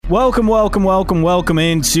Welcome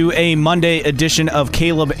into a Monday edition of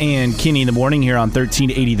Caleb and Kenny in the Morning here on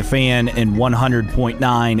 1380 The Fan and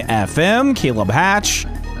 100.9 FM. Caleb Hatch,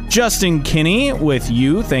 Justin Kinney with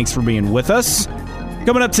you. Thanks for being with us.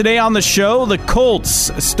 Coming up today on the show, the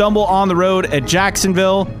Colts stumble on the road at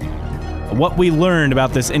Jacksonville. What we learned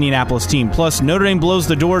about this Indianapolis team. Plus, Notre Dame blows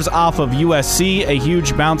the doors off of USC, a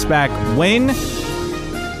huge bounce-back win.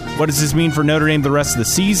 What does this mean for Notre Dame the rest of the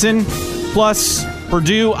season? Plus,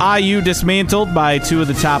 Purdue, IU dismantled by two of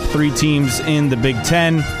the top three teams in the Big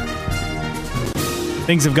Ten.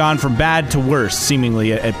 Things have gone from bad to worse,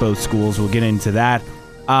 seemingly, at both schools. We'll get into that.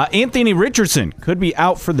 Anthony Richardson could be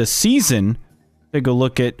out for the season. Take a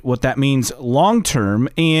look at what that means long-term.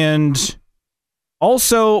 And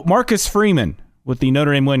also, Marcus Freeman with the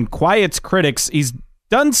Notre Dame win quiets critics. He's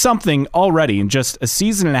done something already in just a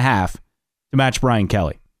season and a half to match Brian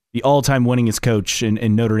Kelly, the all-time winningest coach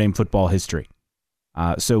in Notre Dame football history.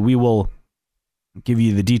 So we will give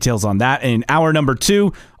you the details on that in hour number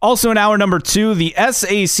 2. Also in hour number 2, the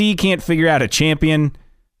SAC can't figure out a champion.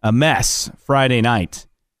 A mess Friday night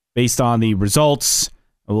based on the results.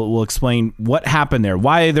 We'll explain what happened there,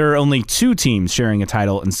 why there are only 2 teams sharing a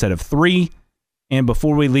title instead of 3. And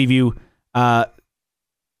before we leave you, a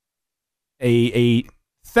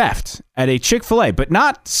theft at a Chick-fil-A, but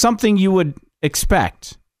not something you would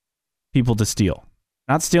expect people to steal.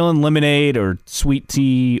 Not stealing lemonade or sweet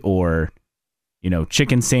tea or,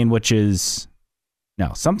 chicken sandwiches.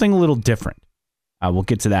 No, something a little different. We'll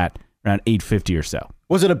get to that around 8:50 or so.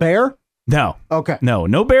 Was it a bear? No. Okay.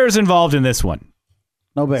 No bears involved in this one.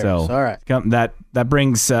 No bears. So all right. That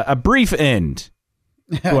brings a brief end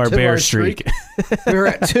to our bear streak. We're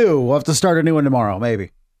at 2. We'll have to start a new one tomorrow,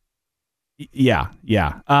 maybe. Yeah.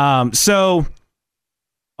 So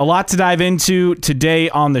a lot to dive into today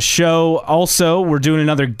on the show. Also, we're doing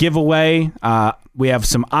another giveaway. We have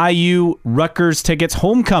some IU Rutgers tickets,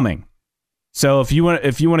 homecoming. So if you want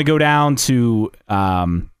to go down to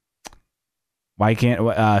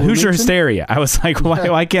Hoosier Hysteria. I was like,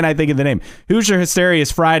 why can't I think of the name? Hoosier Hysteria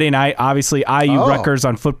is Friday night. Obviously, IU Rutgers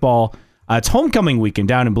on football. It's homecoming weekend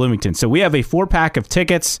down in Bloomington. So we have a 4-pack of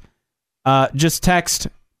tickets. Just text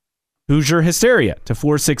Hoosier Hysteria to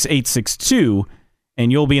 46862. And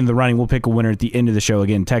you'll be in the running. We'll pick a winner at the end of the show.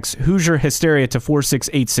 Again, text Hoosier Hysteria to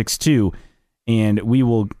 46862, and we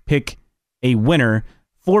will pick a winner.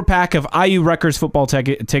 4-pack of IU Rutgers football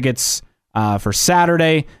tickets for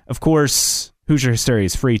Saturday. Of course, Hoosier Hysteria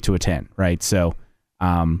is free to attend, right? So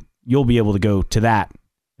you'll be able to go to that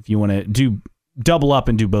if you want to double up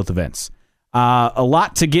and do both events. A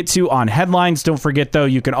lot to get to on headlines. Don't forget, though,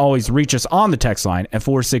 you can always reach us on the text line at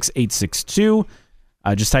 46862.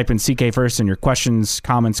 Just type in CK first in your questions,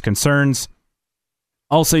 comments, concerns.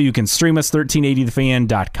 Also, you can stream us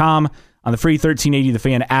 1380thefan.com on the free 1380 The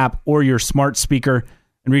Fan app or your smart speaker,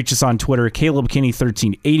 and reach us on Twitter. Caleb Kinney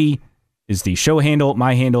 1380 is the show handle.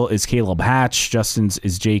 My handle is Caleb Hatch. Justin's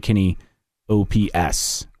is J Kinney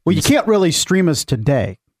OPS. Well, you can't really stream us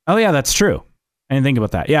today. Oh yeah, that's true. I didn't think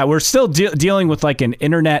about that. Yeah, we're still dealing with like an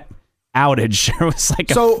internet outage. It was like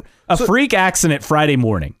a freak accident Friday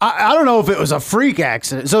morning. I don't know if it was a freak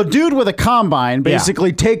accident. So dude with a combine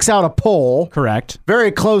basically takes out a pole. Correct.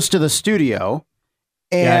 Very close to the studio.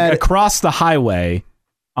 And across the highway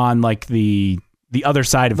on like the other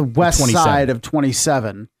side of the west 27. Side of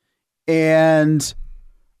 27. And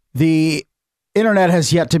the internet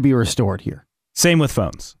has yet to be restored here. Same with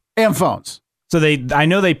phones. And phones. So I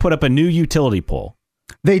know they put up a new utility pole.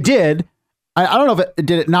 They did. I don't know if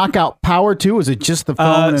did it knock out power too? Was it just the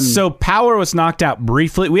phone? So power was knocked out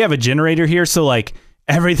briefly. We have a generator here, so like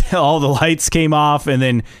all the lights came off, and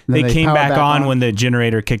then they came back on when the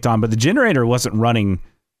generator kicked on. But the generator wasn't running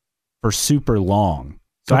for super long,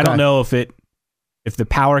 so I don't know if the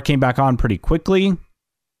power came back on pretty quickly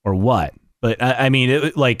or what. But I mean,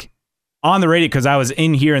 it like on the radio, because I was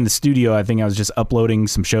in here in the studio. I think I was just uploading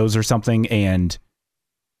some shows or something, and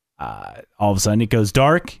all of a sudden it goes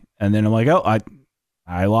dark. And then I'm like,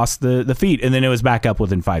 I lost the feed. And then it was back up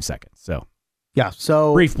within 5 seconds. So, yeah.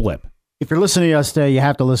 So brief blip. If you're listening to us today, you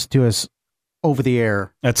have to listen to us over the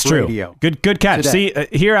air. That's radio. True. Good catch. Today.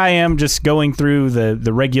 See, here I am just going through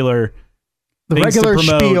the regular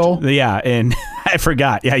spiel. Yeah. And I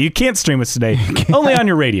forgot. Yeah. You can't stream us today. Only on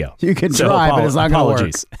your radio. You can try, but it's not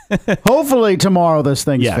going to work. Hopefully tomorrow this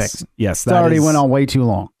thing's fixed. Yes. It already went on way too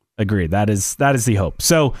long. Agreed. That is the hope.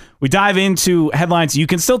 So we dive into headlines. You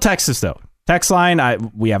can still text us, though. Text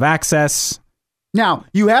line, we have access. Now,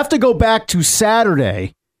 you have to go back to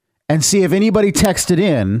Saturday and see if anybody texted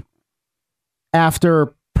in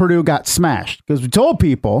after Purdue got smashed. Because we told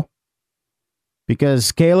people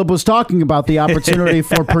because Caleb was talking about the opportunity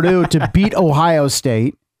for Purdue to beat Ohio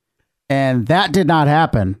State, and that did not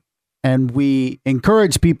happen. And we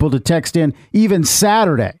encourage people to text in even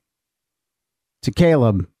Saturday to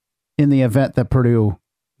Caleb in the event that Purdue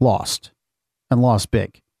lost and lost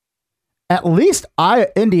big. At least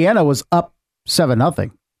Indiana was up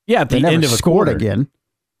 7-0. Yeah, at the end of a scored quarter again.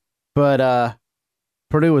 But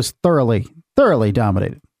Purdue was thoroughly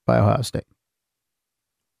dominated by Ohio State.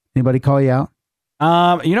 Anybody call you out?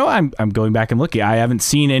 I'm going back and looking. I haven't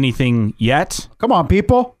seen anything yet. Come on,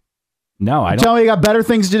 people. No, I don't. Tell me you got better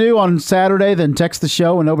things to do on Saturday than text the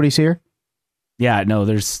show when nobody's here? Yeah, no,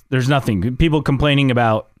 there's nothing. People complaining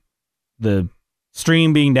about the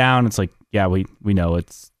stream being down. It's like, yeah, we know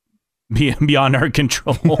it's beyond our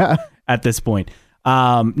control at this point.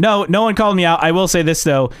 No one called me out. I will say this,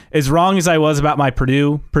 though. As wrong as I was about my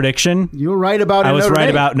Purdue prediction, you were right about it. I was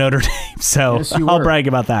right about Notre Dame, so yes, I'll brag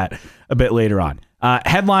about that a bit later on.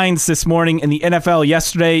 Headlines this morning in the NFL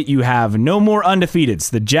yesterday, you have no more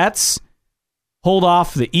undefeateds. The Jets hold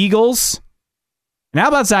off the Eagles. And how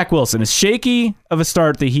about Zach Wilson? As shaky of a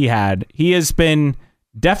start that he had, he has been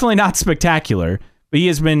definitely not spectacular, but he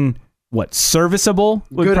has been, serviceable?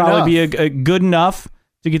 Would good probably enough. Be a good enough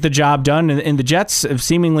to get the job done. And the Jets have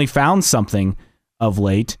seemingly found something of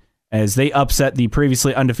late as they upset the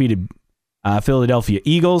previously undefeated Philadelphia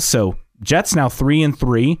Eagles. So Jets now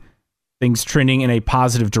 3-3, things trending in a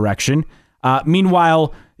positive direction.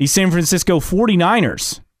 Meanwhile, the San Francisco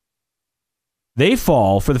 49ers, they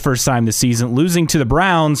fall for the first time this season, losing to the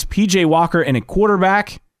Browns. P.J. Walker and a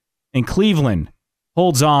quarterback, and Cleveland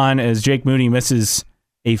holds on as Jake Moody misses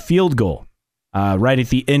a field goal right at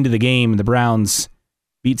the end of the game. The Browns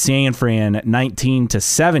beat San Fran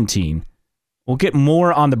 19-17. We'll get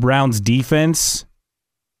more on the Browns defense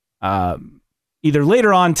either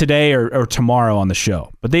later on today or tomorrow on the show.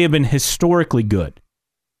 But they have been historically good.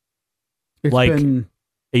 It's been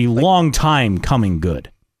a long time coming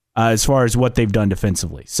good as far as what they've done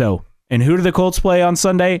defensively. So, and who do the Colts play on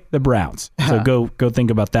Sunday? The Browns. So go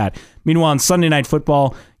think about that. Meanwhile, on Sunday Night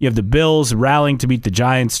Football, you have the Bills rallying to beat the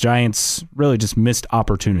Giants. Giants really just missed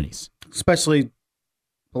opportunities. Especially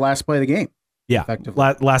the last play of the game. Yeah,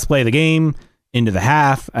 last play of the game, into the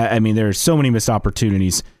half. I mean, there are so many missed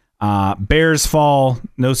opportunities. Bears fall.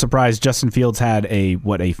 No surprise, Justin Fields had a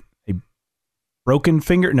broken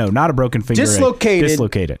finger? No, not a broken finger.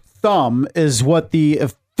 Dislocated thumb is what the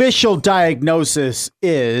official diagnosis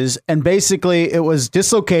is. And basically, it was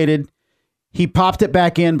dislocated. He popped it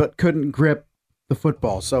back in, but couldn't grip the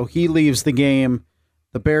football. So he leaves the game.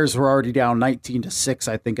 The Bears were already down 19-6,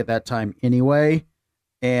 I think, at that time anyway.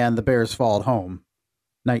 And the Bears fall at home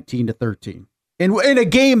 19-13. In a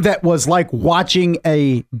game that was like watching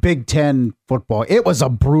a Big Ten football. It was a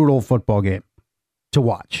brutal football game to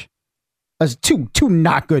watch. As two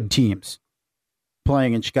not good teams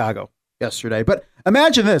playing in Chicago yesterday. But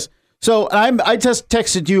imagine this. So I just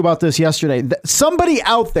texted you about this yesterday. Somebody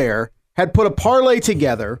out there had put a parlay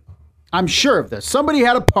together. I'm sure of this. Somebody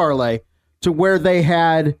had a parlay to where they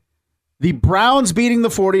had the Browns beating the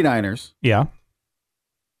 49ers. Yeah.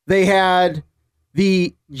 They had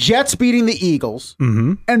the Jets beating the Eagles,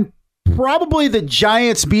 and probably the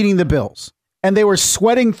Giants beating the Bills. And they were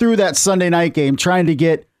sweating through that Sunday night game trying to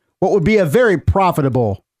get what would be a very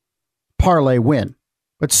profitable parlay win.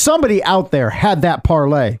 But somebody out there had that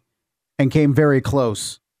parlay and came very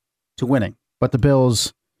close to winning. But the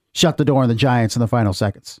Bills shut the door on the Giants in the final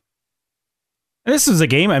seconds. This was a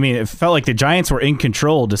game, I mean, it felt like the Giants were in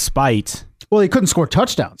control despite... Well, they couldn't score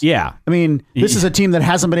touchdowns. Yeah. I mean, this is a team that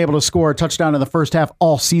hasn't been able to score a touchdown in the first half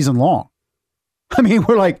all season long. I mean,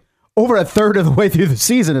 we're like over a third of the way through the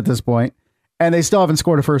season at this point, and they still haven't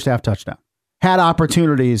scored a first half touchdown. Had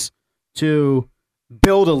opportunities to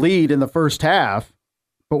build a lead in the first half,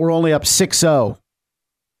 but we're only up 6-0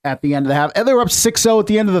 at the end of the half. And they were up 6-0 at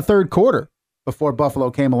the end of the third quarter before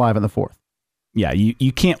Buffalo came alive in the fourth. Yeah,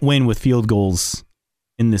 you can't win with field goals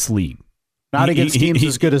in this league. Not against teams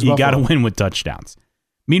as good as Buffalo. You got to win with touchdowns.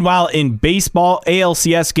 Meanwhile, in baseball,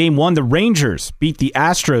 ALCS Game 1, the Rangers beat the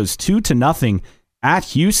Astros 2-0 at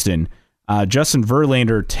Houston. Justin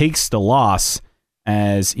Verlander takes the loss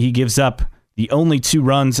as he gives up the only 2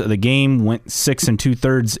 runs of the game, went 6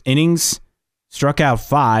 2/3 innings, struck out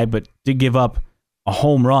 5, but did give up a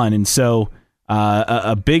home run. And so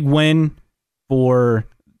a big win for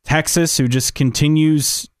Texas, who just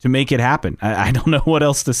continues to make it happen. I don't know what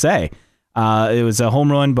else to say. It was a home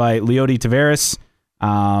run by Leody Taveras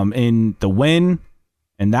in the win,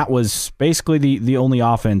 and that was basically the only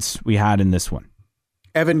offense we had in this one.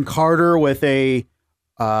 Evan Carter with a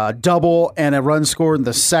double and a run scored in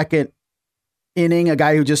the second inning, a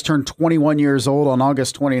guy who just turned 21 years old on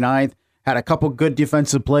August 29th, had a couple good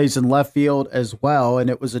defensive plays in left field as well, and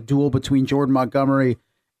it was a duel between Jordan Montgomery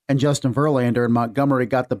and Justin Verlander, and Montgomery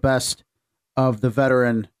got the best of the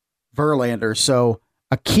veteran Verlander. So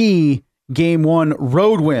a key Game 1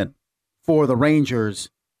 road win for the Rangers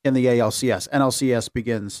in the ALCS. NLCS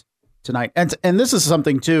begins tonight. And this is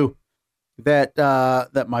something, too, that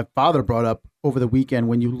my father brought up over the weekend.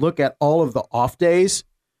 When you look at all of the off days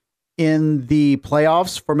in the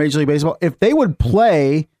playoffs for Major League Baseball, if they would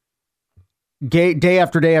play day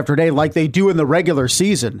after day after day like they do in the regular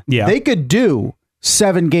season, they could do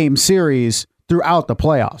 7-game series throughout the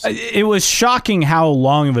playoffs. It was shocking how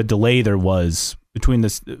long of a delay there was between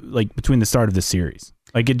the start of the series.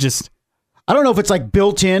 Like, it just, I don't know if it's like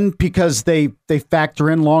built in because they factor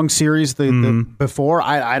in long series the before.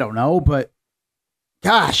 I don't know, but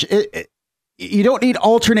gosh, you don't need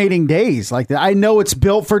alternating days like that. I know it's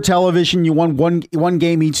built for television. You won one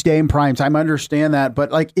game each day in prime time. I understand that,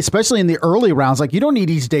 but like, especially in the early rounds, like, you don't need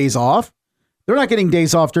these days off. They're not getting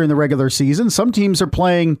days off during the regular season. Some teams are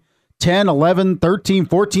playing 10, 11, 13,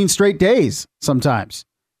 14 straight days sometimes.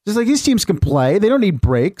 Just like, these teams can play. They don't need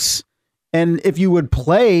breaks. And if you would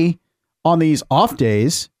play on these off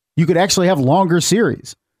days, you could actually have longer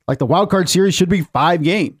series. Like, the wild card series should be 5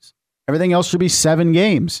 games. Everything else should be 7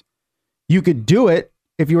 games. You could do it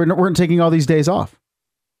if you weren't taking all these days off.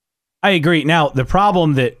 I agree. Now, the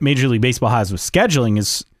problem that Major League Baseball has with scheduling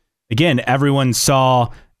is, again, everyone saw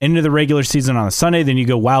end of the regular season on a Sunday, then you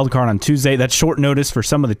go wild card on Tuesday. That's short notice for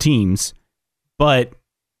some of the teams. But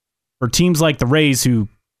for teams like the Rays, who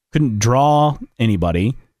couldn't draw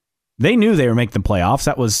anybody, they knew they were making the playoffs.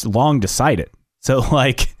 That was long decided. So,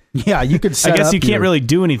 like, yeah, you could set I guess up you can't really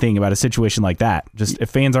do anything about a situation like that. Just if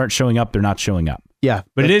fans aren't showing up, they're not showing up. Yeah.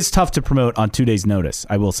 But it is tough to promote on 2 days' notice.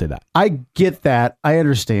 I will say that. I get that. I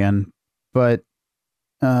understand. But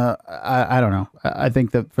I don't know. I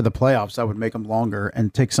think that for the playoffs, I would make them longer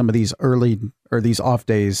and take some of these early or these off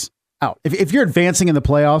days out. If you're advancing in the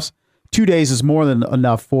playoffs, 2 days is more than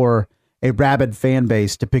enough for a rabid fan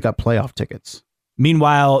base to pick up playoff tickets.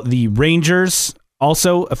 Meanwhile, the Rangers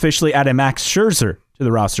also officially added Max Scherzer to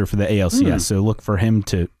the roster for the ALCS. So look for him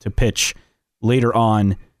to pitch later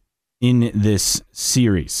on in this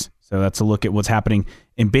series. So that's a look at what's happening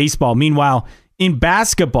in baseball. Meanwhile, in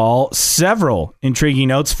basketball, several intriguing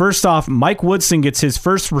notes. First off, Mike Woodson gets his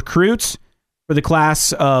first recruits for the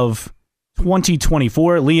class of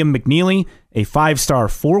 2024. Liam McNeely, a 5-star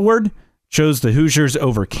forward, chose the Hoosiers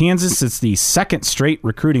over Kansas. It's the second straight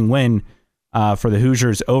recruiting win for the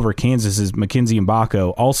Hoosiers over Kansas, as Mackenzie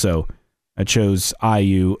Mbako also chose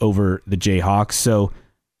IU over the Jayhawks. So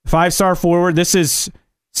 5-star forward. This is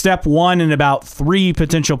step 1 in about 3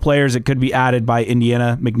 potential players that could be added by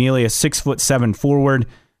Indiana. McNeely, a 6'7" forward,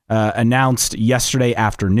 announced yesterday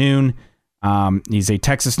afternoon. He's a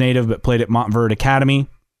Texas native, but played at Montverde Academy.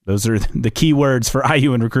 Those are the key words for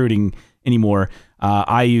IU in recruiting anymore.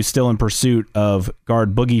 IU still in pursuit of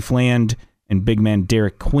guard Boogie Fland and big man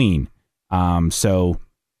Derek Queen. So,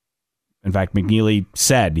 in fact, McNeely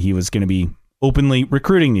said he was going to be openly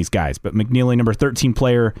recruiting these guys. But McNeely, number 13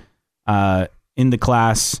 player in the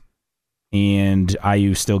class, and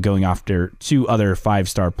IU still going after 2 other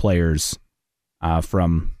 5-star players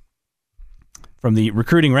from the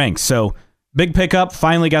recruiting ranks. So, big pickup.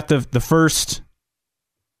 Finally got the first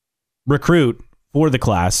recruit for the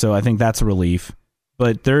class, so I think that's a relief.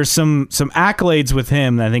 But there's some accolades with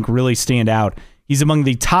him that I think really stand out. He's among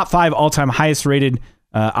the top 5 all-time highest-rated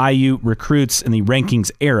IU recruits in the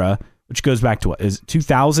rankings era, which goes back to what, is it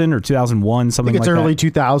 2000 or 2001, something like that? I think it's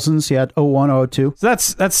early 2000s. He had 01, 02. So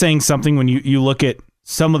that's saying something when you look at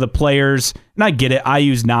some of the players. And I get it,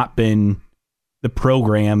 IU's not been the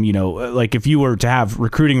program. You know, like if you were to have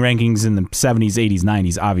recruiting rankings in the 70s, 80s,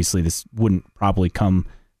 90s, obviously this wouldn't probably come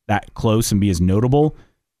that close and be as notable.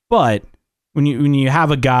 But when you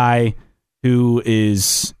have a guy who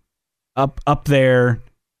is up there,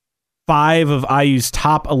 5 of IU's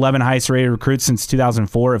top 11 highest rated recruits since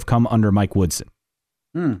 2004 have come under Mike Woodson.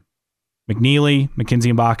 McNeely,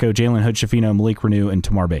 Mackenzie Mbako, Jalen Hood-Schifino, Malik Renew, and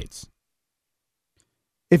Tamar Bates.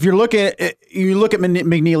 If you look at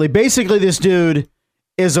McNeely, basically this dude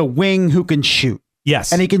is a wing who can shoot.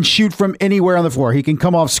 Yes. And he can shoot from anywhere on the floor. He can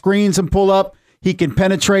come off screens and pull up. He can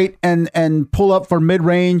penetrate and pull up for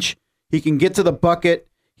mid-range. He can get to the bucket.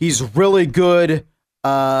 He's really good.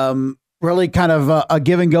 Really kind of a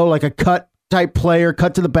give and go, like a cut type player,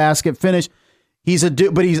 cut to the basket, finish. He's a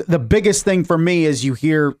dude, but he's the biggest thing for me is you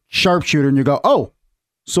hear sharpshooter and you go, oh,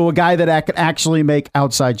 So a guy that can actually make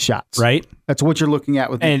outside shots. Right. That's what you're looking at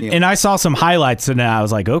with McNeil. And I saw some highlights and I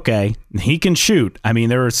was like, okay, he can shoot. I mean,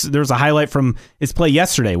 there was a highlight from his play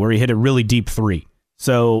yesterday where he hit a really deep three.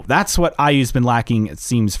 So that's what IU's been lacking, it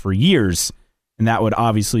seems, for years. And that would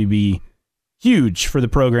obviously be huge for the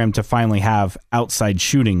program to finally have outside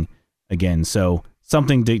shooting again. So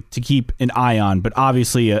something to keep an eye on. But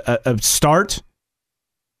obviously a start.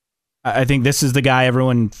 I think this is the guy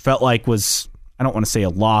everyone felt like was, I don't want to say a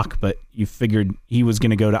lock, but you figured he was going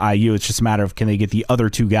to go to IU. It's just a matter of can they get the other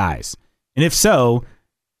two guys? And if so,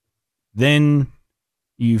 then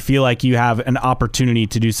you feel like you have an opportunity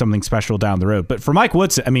to do something special down the road. But for Mike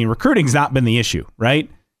Woodson, I mean, recruiting's not been the issue, right?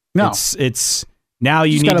 No. It's now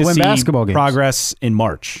you need to see basketball games. Progress in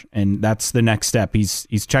March, and that's the next step. He's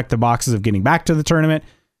checked the boxes of getting back to the tournament.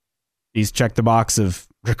 He's checked the box of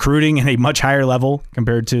recruiting at a much higher level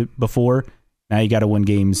compared to before. Now you got to win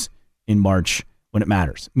games in March when it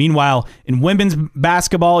matters. Meanwhile, in women's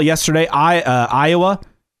basketball yesterday, Iowa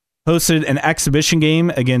hosted an exhibition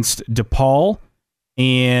game against DePaul,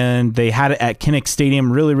 and they had it at Kinnick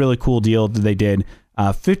Stadium. Really, really cool deal that they did.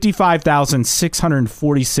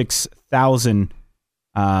 55,646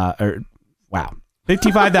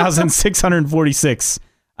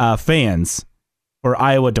 fans for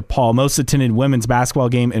Iowa DePaul. Most attended women's basketball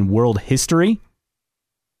game in world history.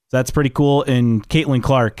 So that's pretty cool. And Caitlin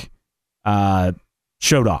Clark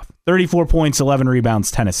showed off. 34 points, 11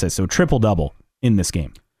 rebounds, 10 assists. So triple-double in this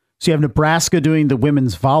game. So you have Nebraska doing the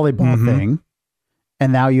women's volleyball thing,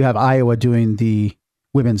 and now you have Iowa doing the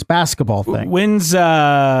women's basketball thing. Wins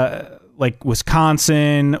like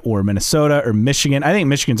Wisconsin or Minnesota or Michigan. I think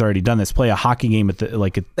Michigan's already done this. Play a hockey game at the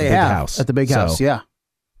big house. At the big house, yeah.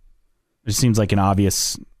 It seems like an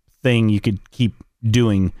obvious thing you could keep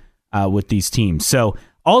doing with these teams. So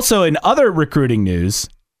also in other recruiting news,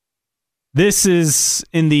 this is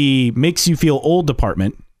in the makes you feel old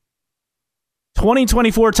department.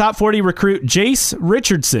 2024 top 40 recruit Jace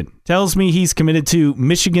Richardson tells me he's committed to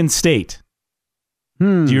Michigan State.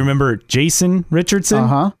 Do you remember Jason Richardson?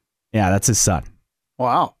 Uh-huh. Yeah, that's his son.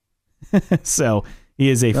 Wow. So he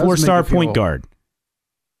is a 4-star point guard.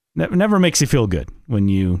 Never makes you feel good when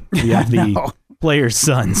you have the players'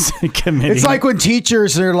 sons committing. It's like when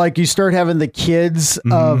teachers are like, you start having the kids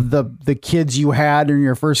of the kids you had in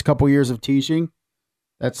your first couple years of teaching.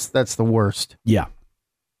 That's the worst. Yeah.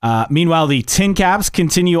 Meanwhile, the Tin Caps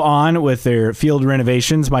continue on with their field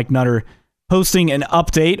renovations. Mike Nutter posting an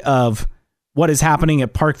update of what is happening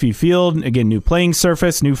at Parkview Field. Again, new playing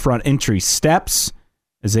surface, new front entry steps.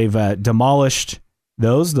 As they've demolished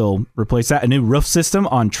those, they'll replace that. A new roof system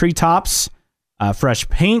on treetops, fresh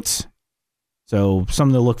paint. So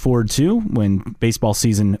something to look forward to when baseball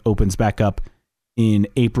season opens back up in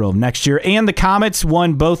April of next year. And the Comets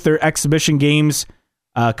won both their exhibition games.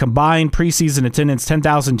 Combined preseason attendance,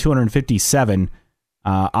 10,257.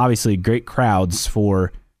 Obviously, great crowds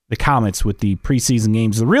for the Comets with the preseason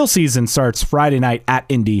games. The real season starts Friday night at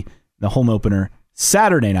Indy. The home opener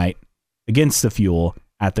Saturday night against the Fuel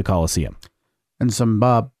at the Coliseum. And some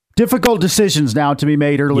difficult decisions now to be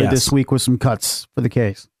made early this week with some cuts for the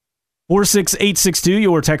case. 46862,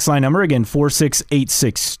 your text line number. Again,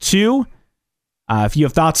 46862. If you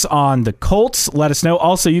have thoughts on the Colts, let us know.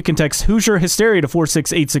 Also, you can text Hoosier Hysteria to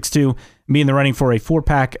 46862 and be in the running for a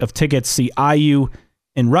 4-pack of tickets. See IU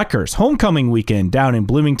and Rutgers homecoming weekend down in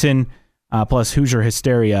Bloomington. Plus Hoosier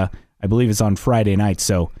Hysteria, I believe, is on Friday night.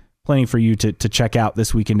 So plenty for you to check out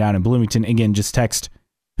this weekend down in Bloomington. Again, just text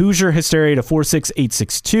Hoosier Hysteria to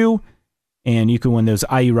 46862 and you can win those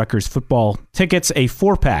IU Rutgers football tickets, a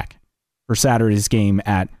 4-pack for Saturday's game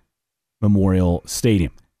at Memorial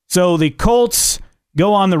Stadium. So the Colts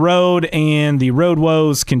go on the road, and the road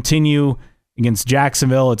woes continue against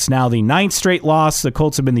Jacksonville. It's now the 9th straight loss. The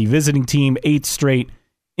Colts have been the visiting team, 8th straight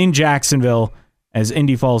in Jacksonville, as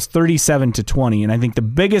Indy falls 37-20. And I think the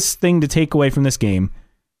biggest thing to take away from this game,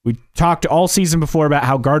 we talked all season before about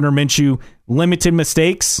how Gardner Minshew limited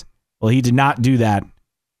mistakes. Well, he did not do that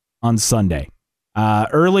on Sunday.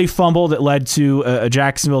 Early fumble that led to a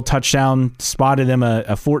Jacksonville touchdown spotted them a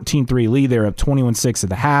 14-3 lead. They were up 21-6 at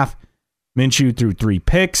the half. Minshew threw 3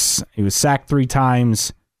 picks. He was sacked 3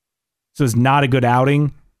 times. So it's not a good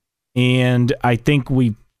outing. And I think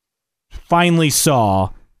we finally saw,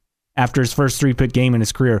 after his first 3-pick game in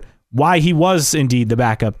his career, why he was indeed the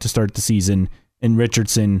backup to start the season, and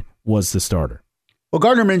Richardson was the starter. Well,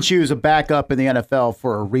 Gardner Minshew is a backup in the NFL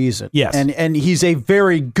for a reason. Yes. And he's a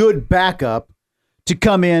very good backup to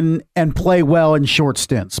come in and play well in short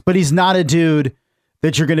stints. But he's not a dude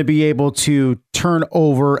that you're going to be able to turn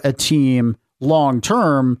over a team long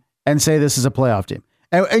term and say this is a playoff team.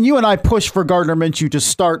 And you and I pushed for Gardner Minshew to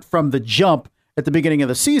start from the jump at the beginning of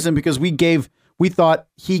the season because we thought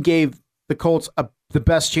he gave the Colts the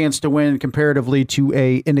best chance to win comparatively to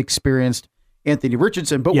a inexperienced Anthony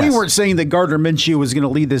Richardson. But we weren't saying that Gardner Minshew was going to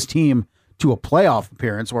lead this team to a playoff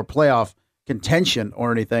appearance or playoff contention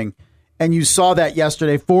or anything. And you saw that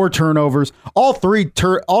yesterday. 4 turnovers. All three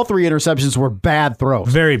interceptions were bad throws.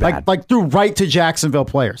 Very bad. Like threw right to Jacksonville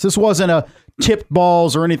players. This wasn't a tipped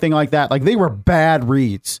balls or anything like that. Like they were bad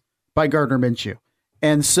reads by Gardner Minshew.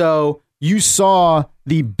 And so you saw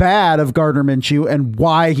the bad of Gardner Minshew and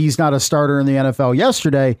why he's not a starter in the NFL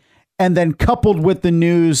yesterday. And then coupled with the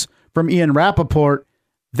news from Ian Rappaport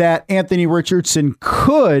that Anthony Richardson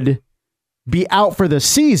could be out for the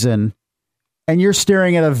season, and you're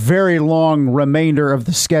staring at a very long remainder of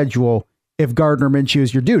the schedule if Gardner Minshew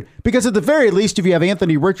is your dude. Because at the very least, if you have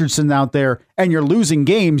Anthony Richardson out there and you're losing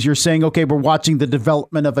games, you're saying, okay, we're watching the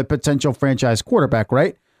development of a potential franchise quarterback,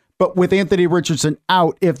 right? But with Anthony Richardson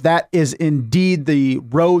out, if that is indeed the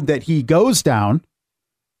road that he goes down,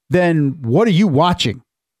 then what are you watching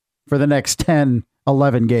for the next 10,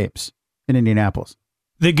 11 games in Indianapolis?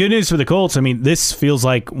 The good news for the Colts, I mean, this feels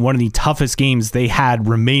like one of the toughest games they had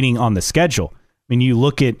remaining on the schedule. I mean, you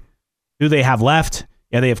look at who they have left.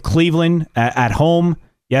 Yeah, they have Cleveland at home.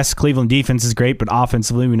 Yes, Cleveland defense is great, but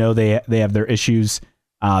offensively, we know they have their issues.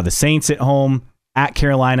 The Saints at home, at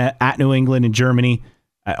Carolina, at New England and Germany,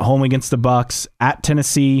 at home against the Bucks, at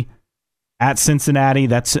Tennessee, at Cincinnati.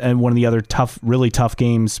 That's one of the other really tough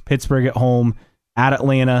games. Pittsburgh at home, at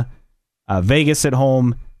Atlanta, Vegas at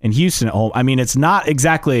home, and Houston at home. I mean, it's not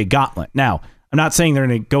exactly a gauntlet. Now, I'm not saying they're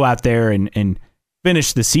going to go out there and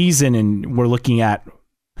finish the season and we're looking at,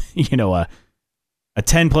 a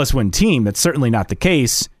 10-plus win team. That's certainly not the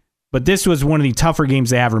case. But this was one of the tougher games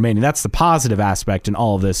they have remaining. That's the positive aspect in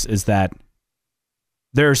all of this, is that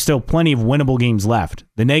there are still plenty of winnable games left.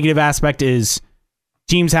 The negative aspect is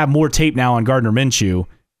teams have more tape now on Gardner Minshew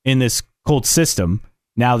in this Colts system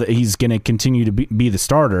now that he's going to continue to be the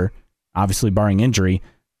starter, obviously barring injury,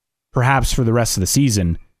 perhaps for the rest of the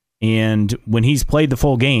season. And when he's played the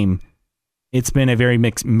full game, it's been a very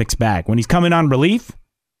mixed bag. When he's coming on relief,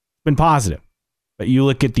 it's been positive. But you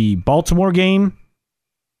look at the Baltimore game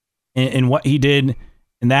and what he did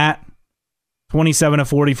in that, 27 of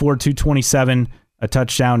 44, 227, a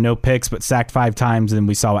touchdown, no picks, but sacked 5 times, and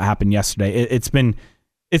we saw what happened yesterday. It's been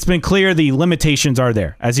clear the limitations are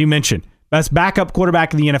there. As you mentioned, best backup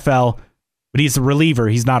quarterback in the NFL, but he's a reliever.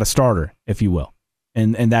 He's not a starter, if you will.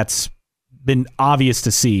 And that's been obvious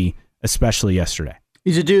to see, especially yesterday.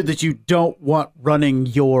 He's a dude that you don't want running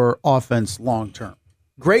your offense long term.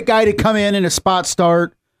 Great guy to come in a spot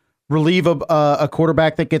start, relieve a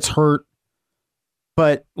quarterback that gets hurt,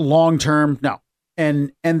 but long term, no.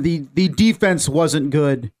 And the defense wasn't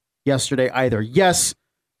good yesterday either. Yes,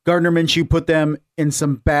 Gardner Minshew put them in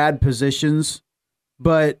some bad positions,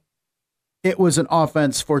 but it was an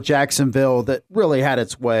offense for Jacksonville that really had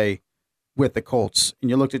its way with the Colts.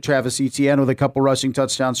 And you looked at Travis Etienne with a couple rushing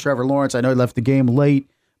touchdowns. Trevor Lawrence, I know he left the game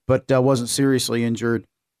late, but wasn't seriously injured.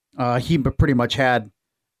 He pretty much had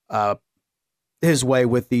his way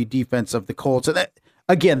with the defense of the Colts. And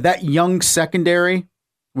that young secondary,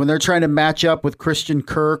 when they're trying to match up with Christian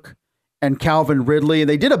Kirk and Calvin Ridley, and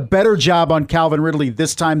they did a better job on Calvin Ridley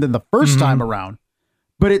this time than the first time around,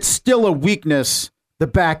 but it's still a weakness, the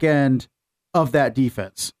back end of that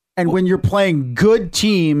defense. And when you're playing good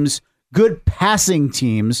teams, good passing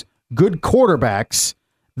teams, good quarterbacks,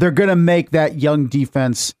 they're going to make that young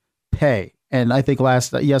defense pay. And I think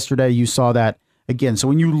yesterday you saw that again. So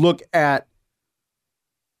when you look at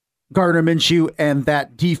Gardner Minshew and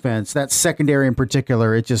that defense, that secondary in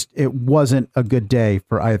particular, it wasn't a good day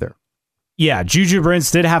for either. Yeah, Juju Brents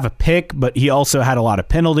did have a pick, but he also had a lot of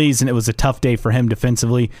penalties, and it was a tough day for him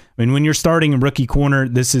defensively. I mean, when you're starting a rookie corner,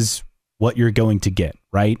 this is what you're going to get,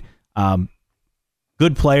 right?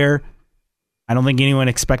 Good player. I don't think anyone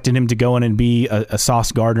expected him to go in and be a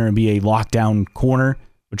Sauce Gardner and be a lockdown corner,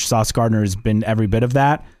 which Sauce Gardner has been every bit of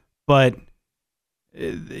that. But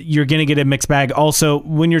you're going to get a mixed bag. Also,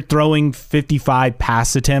 when you're throwing 55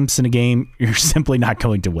 pass attempts in a game, you're simply not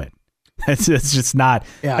going to win. It's just not.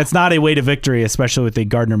 Yeah. It's not a way to victory, especially with a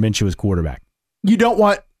Gardner Minshew as quarterback. You don't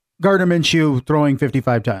want Gardner Minshew throwing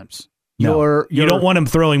 55 times. No, you don't want him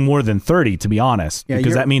throwing more than 30, to be honest,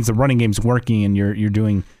 because that means the running game's working and you're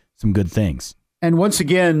doing some good things. And once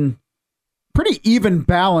again, pretty even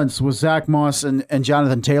balance with Zach Moss and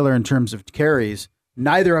Jonathan Taylor in terms of carries.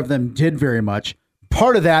 Neither of them did very much.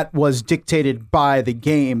 Part of that was dictated by the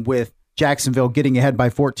game, with Jacksonville getting ahead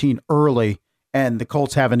by 14 early and the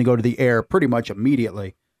Colts having to go to the air pretty much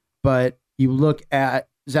immediately. But you look at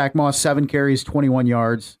Zach Moss, 7 carries, 21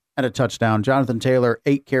 yards, and a touchdown. Jonathan Taylor,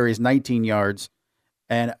 8 carries, 19 yards,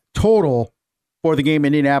 and total for the game,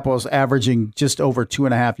 Indianapolis averaging just over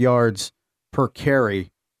 2.5 yards per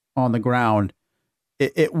carry on the ground.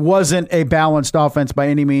 It wasn't a balanced offense by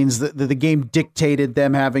any means. The game dictated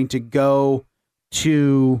them having to go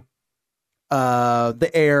to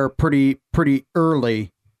the air pretty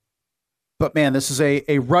early. But, man, this is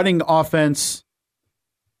a running offense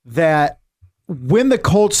that, when the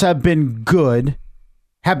Colts have been good,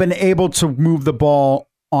 have been able to move the ball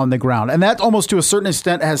on the ground. And that almost to a certain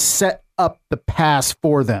extent has set up the pass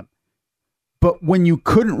for them. But when you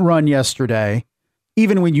couldn't run yesterday,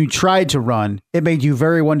 even when you tried to run, it made you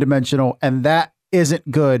very one-dimensional, and that isn't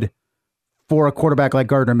good for a quarterback like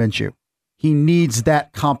Gardner Minshew. He needs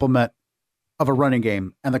that complement of a running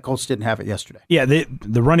game, and the Colts didn't have it yesterday. Yeah,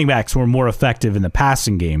 the running backs were more effective in the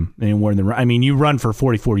passing game than were in the run. I mean, you run for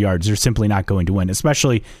 44 yards, you're simply not going to win,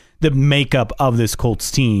 especially the makeup of this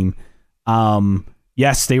Colts team.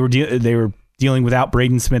 Yes, they were dealing without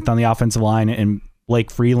Braden Smith on the offensive line, and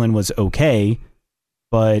Blake Freeland was okay,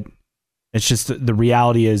 but it's just the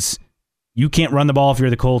reality is you can't run the ball if you're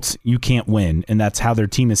the Colts. You can't win, and that's how their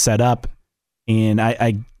team is set up. And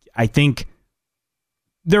I think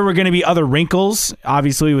there were going to be other wrinkles,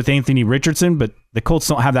 obviously, with Anthony Richardson, but the Colts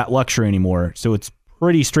don't have that luxury anymore, so it's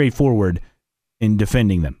pretty straightforward in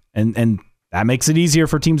defending them, and that makes it easier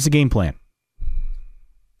for teams to game plan.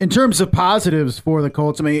 In terms of positives for the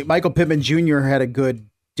Colts, I mean, Michael Pittman Jr. had a good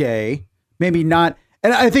day. Maybe not.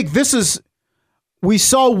 And I think we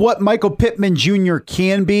saw what Michael Pittman Jr.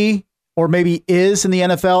 can be, or maybe is in the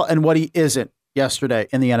NFL, and what he isn't yesterday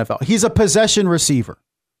in the NFL. He's a possession receiver.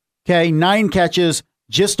 Okay, 9 catches,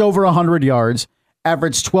 just over 100 yards,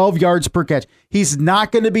 averaged 12 yards per catch. He's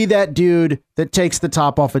not going to be that dude that takes the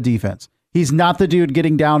top off a defense. He's not the dude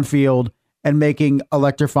getting downfield and making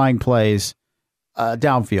electrifying plays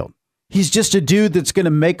downfield. He's just a dude that's going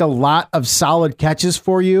to make a lot of solid catches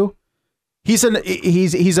for you. He's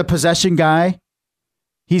a possession guy.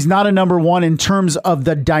 He's not a number one in terms of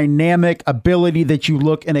the dynamic ability that you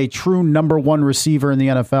look in a true number one receiver in the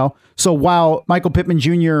NFL. So while Michael Pittman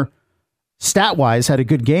Jr. stat-wise had a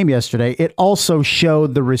good game yesterday, it also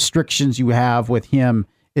showed the restrictions you have with him.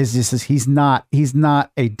 He's not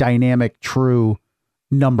a dynamic true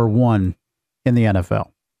number one in the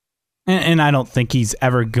NFL. And I don't think he's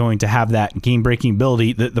ever going to have that game-breaking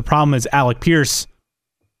ability. The problem is Alec Pierce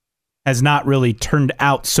has not really turned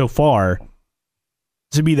out so far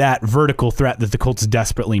to be that vertical threat that the Colts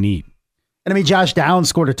desperately need. And I mean, Josh Downs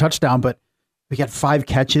scored a touchdown, but he got 5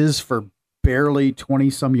 catches for barely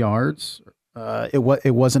 20-some yards.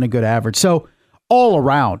 It wasn't a good average. So all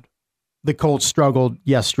around, the Colts struggled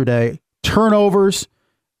yesterday. Turnovers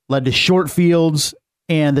led to short fields,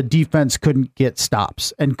 and the defense couldn't get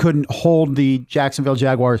stops and couldn't hold the Jacksonville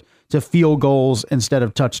Jaguars to field goals instead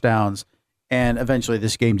of touchdowns. And eventually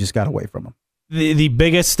this game just got away from them. The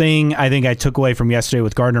biggest thing I think I took away from yesterday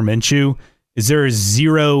with Gardner Minshew is there is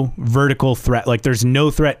zero vertical threat. Like, there's no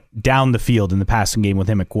threat down the field in the passing game with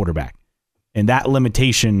him at quarterback. And that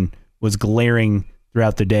limitation was glaring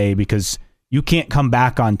throughout the day because you can't come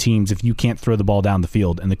back on teams if you can't throw the ball down the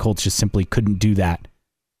field. And the Colts just simply couldn't do that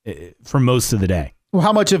for most of the day. Well,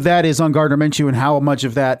 how much of that is on Gardner Minshew and how much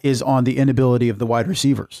of that is on the inability of the wide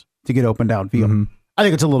receivers to get open downfield? Mm-hmm. I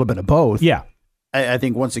think it's a little bit of both. Yeah. I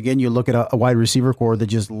think, once again, you look at a wide receiver core that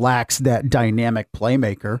just lacks that dynamic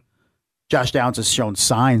playmaker. Josh Downs has shown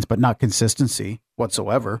signs, but not consistency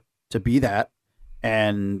whatsoever to be that.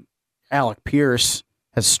 And Alec Pierce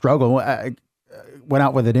has struggled. Went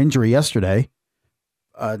out with an injury yesterday.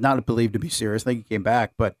 Not believed to be serious. I think he came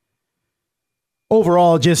back. But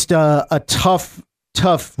overall, just a tough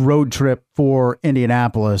road trip for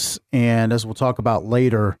Indianapolis. And as we'll talk about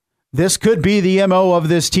later, this could be the MO of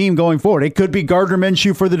this team going forward. It could be Gardner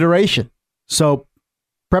Minshew for the duration. So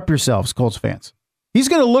prep yourselves, Colts fans. He's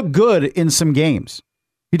going to look good in some games.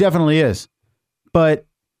 He definitely is. But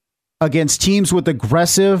against teams with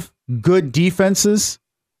aggressive, good defenses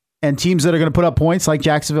and teams that are going to put up points like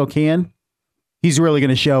Jacksonville can, he's really going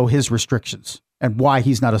to show his restrictions and why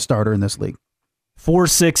he's not a starter in this league.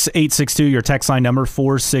 46862, your text line number,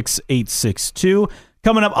 46862.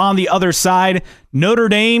 Coming up on the other side, Notre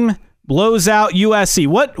Dame blows out USC.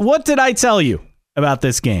 What did I tell you about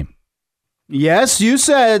this game? Yes, you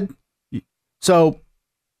said. So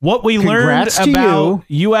what we learned about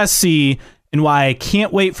USC and why I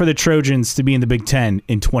can't wait for the Trojans to be in the Big Ten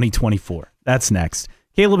in 2024. That's next.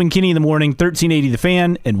 Caleb and Kenny in the morning, 1380 The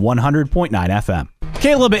Fan and 100.9 FM.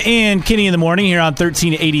 Caleb and Kenny in the morning here on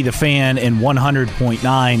 1380 The Fan and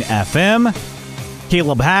 100.9 FM.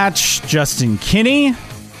 Caleb Hatch, Justin Kinney.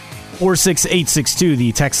 46862,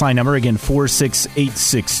 the text line number. Again,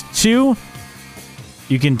 46862.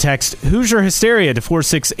 You can text Hoosier Hysteria to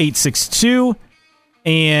 46862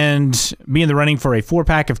 and be in the running for a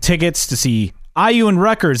 4-pack of tickets to see IU and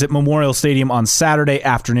Rutgers at Memorial Stadium on Saturday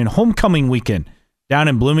afternoon, homecoming weekend down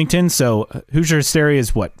in Bloomington. So Hoosier Hysteria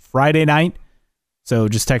is Friday night? So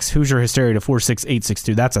just text Hoosier Hysteria to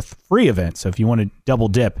 46862. That's a free event. So if you want to double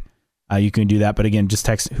dip, you can do that. But again, just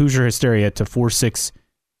text Hoosier Hysteria to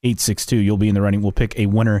 46862. You'll be in the running. We'll pick a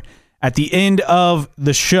winner at the end of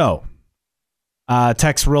the show.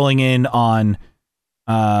 Text rolling in on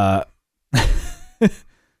the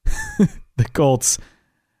Colts.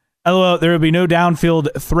 LOL, there would be no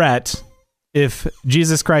downfield threat if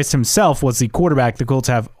Jesus Christ himself was the quarterback. The Colts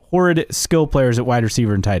have horrid skill players at wide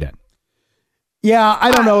receiver and tight end. Yeah,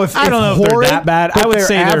 I don't know if they're that bad. I would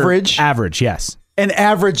say average. They're average, yes. And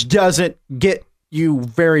average doesn't get you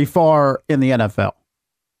very far in the NFL.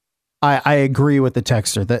 I agree with the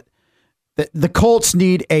texter that the Colts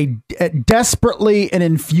need a desperately an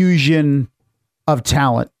infusion of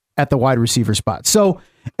talent at the wide receiver spot. So,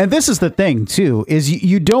 and this is the thing too, is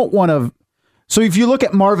you don't want to. So if you look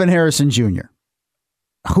at Marvin Harrison Jr.,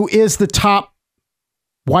 who is the top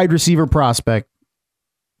wide receiver prospect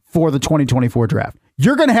for the 2024 draft,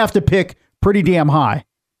 you're going to have to pick pretty damn high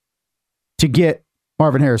to get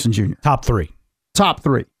Marvin Harrison Jr. Top three.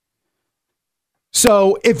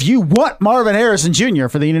 So if you want Marvin Harrison Jr.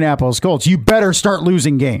 for the Indianapolis Colts, you better start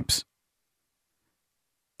losing games.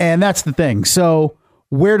 And that's the thing. So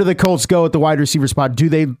where do the Colts go at the wide receiver spot? Do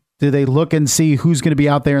they look and see who's going to be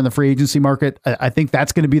out there in the free agency market? I think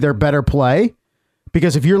that's going to be their better play,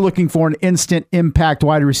 because if you're looking for an instant impact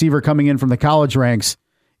wide receiver coming in from the college ranks,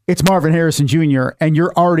 it's Marvin Harrison Jr., and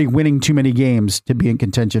you're already winning too many games to be in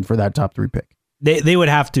contention for that top 3 pick. They would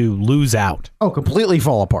have to lose out. Oh, completely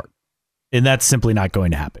fall apart. And that's simply not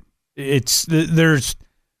going to happen.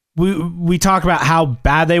 We talk about how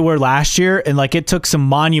bad they were last year, and it took some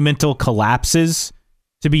monumental collapses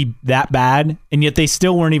to be that bad, and yet they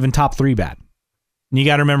still weren't even top 3 bad. And you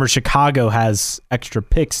got to remember, Chicago has extra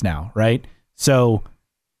picks now, right? So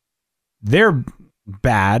they're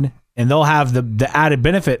bad, and they'll have the added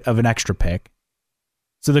benefit of an extra pick.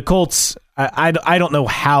 So the Colts, I don't know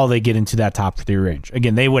how they get into that top 3 range.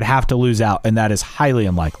 Again, they would have to lose out, and that is highly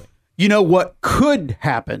unlikely. You know what could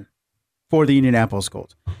happen for the Indianapolis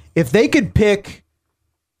Colts? If they could pick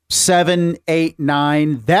 7, 8,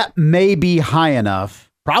 9, that may be high enough,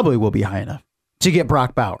 probably will be high enough, to get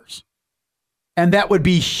Brock Bowers. And that would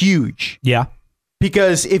be huge. Yeah.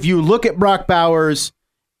 Because if you look at Brock Bowers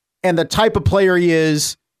and the type of player he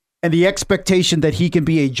is and the expectation that he can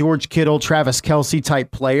be a George Kittle, Travis Kelce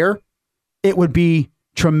type player, it would be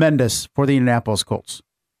tremendous for the Indianapolis Colts.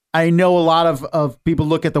 I know a lot of people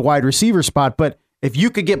look at the wide receiver spot, but if you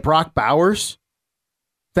could get Brock Bowers,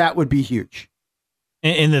 that would be huge.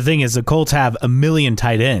 And the thing is, the Colts have a million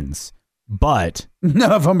tight ends, but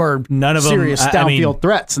none of them are serious downfield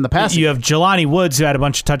threats in the passing. You have Jelani Woods, who had a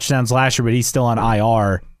bunch of touchdowns last year, but he's still on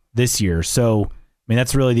IR this year. So,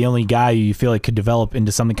 that's really the only guy you feel like could develop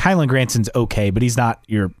into something. Kylan Granson's okay, but he's not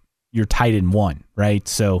your tight end one, right?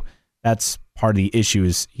 So that's part of the issue,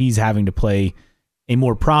 is he's having to play a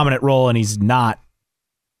more prominent role, and he's not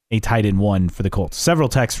a tight end one for the Colts. Several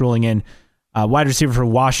texts rolling in. Wide receiver for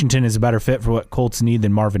Washington is a better fit for what Colts need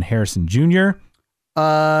than Marvin Harrison Jr.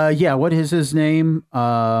 Yeah, what is his name?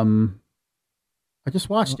 I just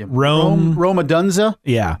watched him. Rome Adunza?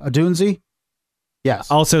 Yeah. Adunzi?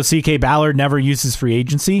 Yes. Also, C.K. Ballard never uses free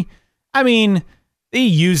agency. He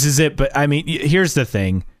uses it, but here's the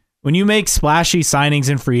thing. When you make splashy signings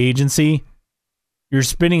in free agency, you're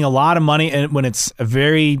spending a lot of money, and when it's a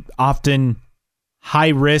very often high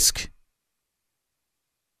risk,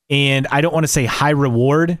 and I don't want to say high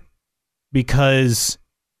reward, because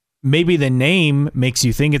maybe the name makes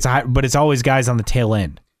you think it's high, but it's always guys on the tail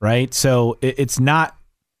end, right? So it's not.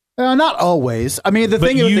 Not always. The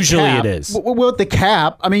thing usually with the cap, it is. With the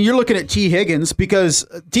cap, you're looking at T. Higgins, because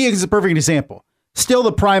T. Higgins is a perfect example. Still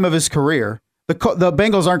the prime of his career. The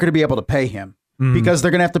Bengals aren't going to be able to pay him because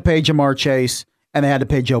they're going to have to pay Jamar Chase, and they had to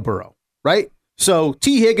pay Joe Burrow, right? So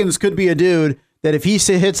T. Higgins could be a dude that if he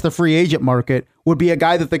hits the free agent market would be a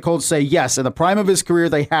guy that the Colts say, yes, in the prime of his career,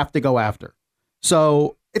 they have to go after.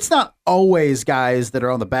 So it's not always guys that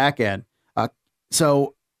are on the back end.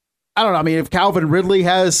 So I don't know. If Calvin Ridley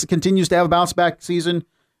continues to have a bounce back season,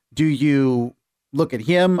 do you look at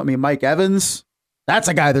him? Mike Evans, that's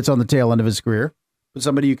a guy that's on the tail end of his career, but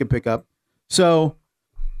somebody you can pick up. So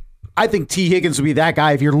I think T. Higgins would be that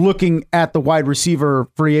guy if you're looking at the wide receiver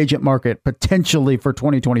free agent market potentially for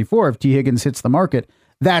 2024. If T. Higgins hits the market,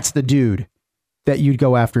 that's the dude that you'd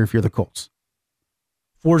go after if you're the Colts.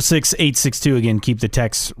 46862. Again, keep the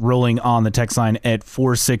text rolling on the text line at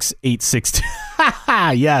 46862.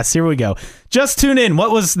 Yes, here we go. Just tune in.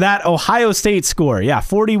 What was that Ohio State score? Yeah,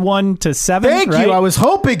 41-7. Thank right? you. I was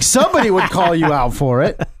hoping somebody would call you out for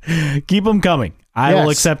it. Keep them coming. I will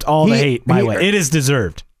accept all the hate my way. It is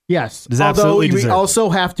deserved. Yes. It is absolutely deserved. We also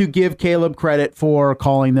have to give Caleb credit for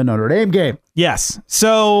calling the Notre Dame game. Yes.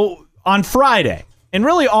 So on Friday, and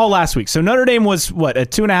really all last week. So Notre Dame was, a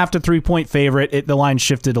 2.5 to 3 point favorite. The line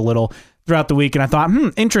shifted a little throughout the week, and I thought,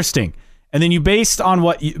 interesting. And then you based on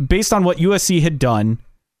what USC had done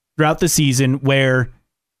throughout the season, where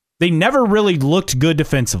they never really looked good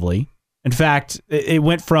defensively. In fact, it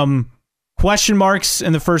went from question marks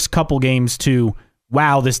in the first couple games to,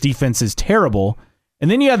 wow, this defense is terrible. And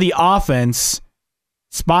then you have the offense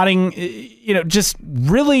spotting, just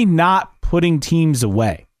really not putting teams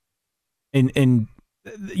away. And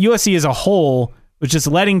USC as a whole was just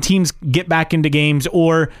letting teams get back into games,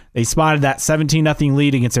 or they spotted that 17-0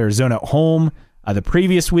 lead against Arizona at home the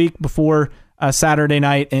previous week before Saturday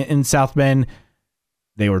night in South Bend.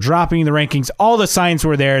 They were dropping the rankings. All the signs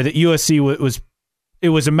were there that USC it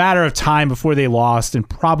was a matter of time before they lost, and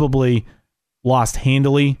probably lost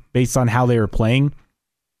handily based on how they were playing.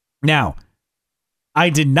 Now, I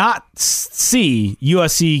did not see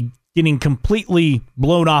USC getting completely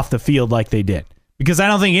blown off the field like they did, because I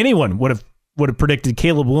don't think anyone would have predicted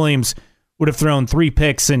Caleb Williams would have thrown 3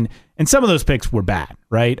 picks, and some of those picks were bad,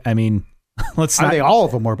 right? I mean, let's not. I think all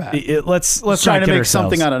of them were bad. Let's try to make ourselves.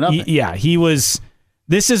 something out of nothing. He was.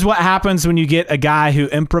 This is what happens when you get a guy who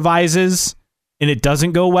improvises and it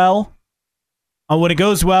doesn't go well. When it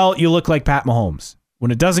goes well, you look like Pat Mahomes.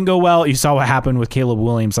 When it doesn't go well, you saw what happened with Caleb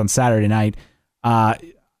Williams on Saturday night. I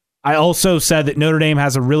also said that Notre Dame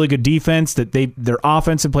has a really good defense, that their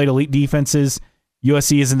offense have played elite defenses.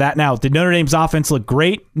 USC isn't that now. Did Notre Dame's offense look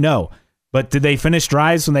great? No. But did they finish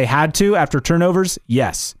drives when they had to after turnovers?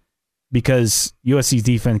 Yes. Because USC's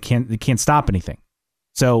defense can't stop anything.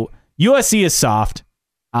 So USC is soft.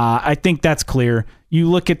 I think that's clear. You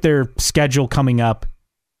look at their schedule coming up.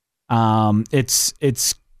 It's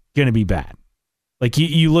going to be bad. Like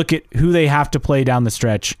you look at who they have to play down the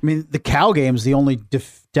stretch. I mean, the Cal game's the only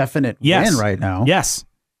definite win right now. Yes.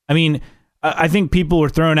 I mean, I think people were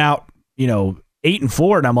throwing out,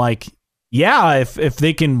 8-4, and I'm like, yeah, if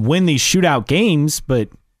they can win these shootout games, but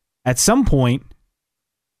at some point,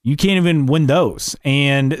 you can't even win those.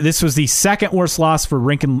 And this was the second worst loss for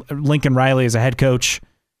Lincoln Riley as a head coach,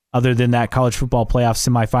 other than that college football playoff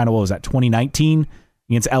semifinal. What was that, 2019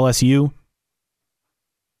 against LSU?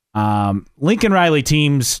 Lincoln Riley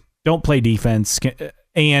teams don't play defense,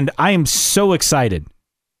 and I am so excited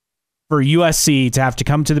for USC to have to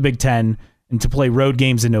come to the Big Ten and to play road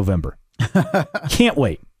games in November. Can't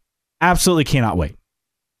wait. Absolutely cannot wait.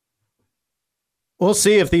 We'll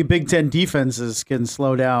see if the Big Ten defenses can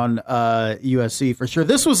slow down USC for sure.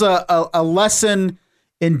 This was a lesson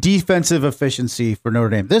in defensive efficiency for Notre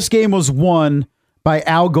Dame. This game was won by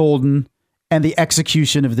Al Golden and the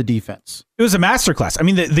execution of the defense. It was a masterclass. I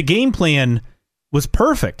mean, the game plan was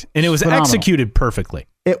perfect, and it was executed perfectly.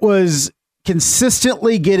 It was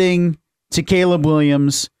consistently getting to Caleb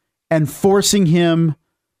Williams and forcing him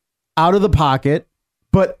out of the pocket,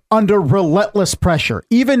 but under relentless pressure.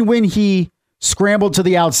 Even when he scrambled to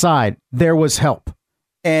the outside, there was help.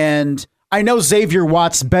 And I know Xavier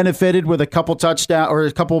Watts benefited with a couple touchdowns or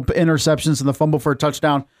a couple interceptions and the fumble for a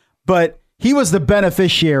touchdown, but he was the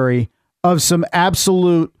beneficiary of some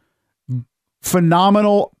absolute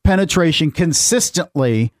phenomenal penetration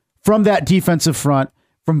consistently from that defensive front,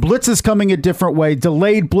 from blitzes coming a different way,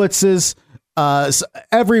 delayed blitzes,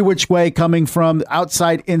 every which way coming from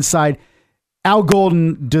outside, inside. Al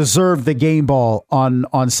Golden deserved the game ball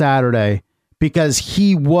on Saturday because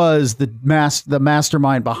he was the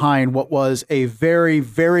mastermind behind what was a very,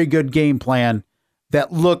 very good game plan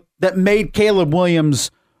that made Caleb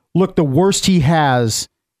Williams look the worst he has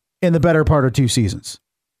in the better part of 2 seasons.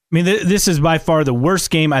 I mean, this is by far the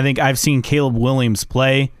worst game I think I've seen Caleb Williams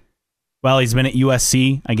play while he's been at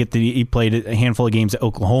USC. I get that he played a handful of games at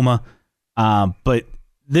Oklahoma, but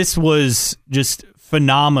this was just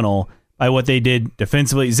phenomenal by what they did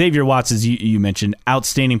defensively. Xavier Watts, as you mentioned,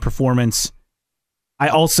 outstanding performance. I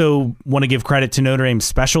also want to give credit to Notre Dame's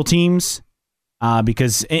special teams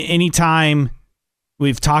because anytime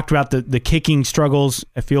we've talked about the kicking struggles,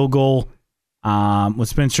 a field goal with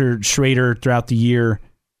Spencer Schrader throughout the year,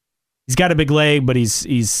 he's got a big leg, but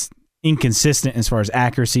he's inconsistent as far as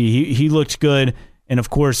accuracy. He looked good, and of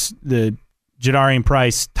course the Jadarian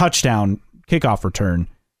Price touchdown kickoff return.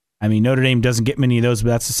 I mean, Notre Dame doesn't get many of those, but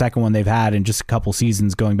that's the second one they've had in just a couple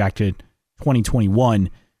seasons going back to 2021.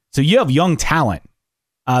 So you have young talent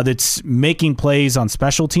that's making plays on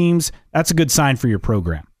special teams. That's a good sign for your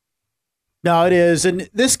program. No, it is. And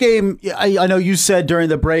this game, I know you said during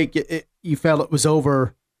the break you felt it was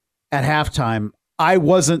over at halftime. I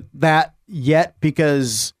wasn't that yet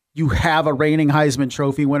because you have a reigning Heisman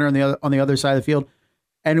Trophy winner on the other side of the field.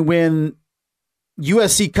 And when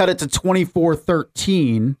USC cut it to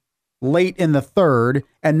 24-13 late in the third,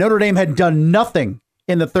 and Notre Dame had done nothing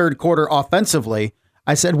in the third quarter offensively,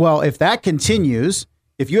 I said, well, if that continues,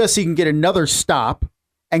 if USC can get another stop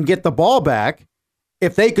and get the ball back,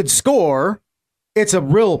 if they could score, it's a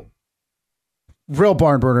real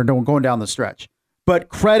barn burner going down the stretch. But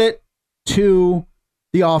credit to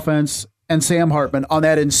the offense and Sam Hartman on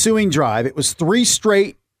that ensuing drive. It was 3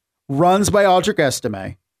 straight runs by Audric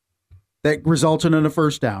Estime that resulted in a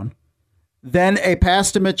first down. Then a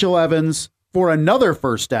pass to Mitchell Evans for another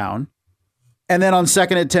first down. And then on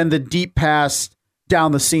 2nd and 10, the deep pass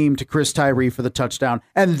down the seam to Chris Tyree for the touchdown.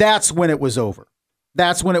 And that's when it was over.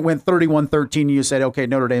 That's when it went 31-13. You said, okay,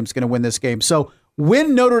 Notre Dame's going to win this game. So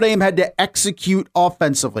when Notre Dame had to execute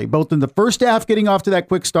offensively, both in the first half getting off to that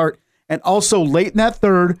quick start and also late in that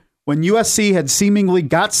third, when USC had seemingly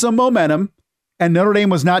got some momentum and Notre Dame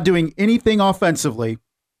was not doing anything offensively,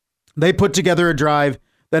 they put together a drive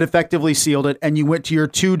that effectively sealed it, and you went to your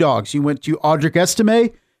 2 dogs. You went to Audric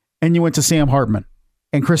Estime, and you went to Sam Hartman,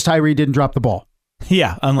 and Chris Tyree didn't drop the ball.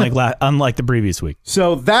 Yeah, unlike the previous week.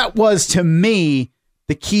 So that was, to me,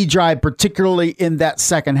 the key drive, particularly in that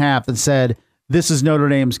second half, that said, this is Notre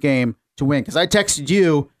Dame's game to win. Because I texted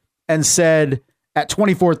you and said, at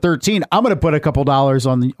 24-13, I'm going to put a couple dollars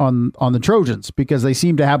on the Trojans because they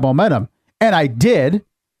seem to have momentum. And I did.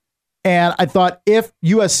 And I thought if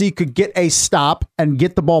USC could get a stop and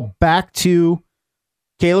get the ball back to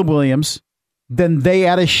Caleb Williams, then they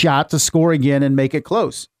had a shot to score again and make it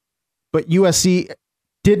close. But USC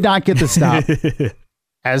did not get the stop,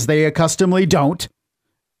 as they accustomedly don't.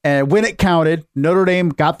 And when it counted, Notre Dame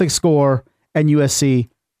got the score, and USC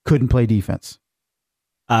couldn't play defense.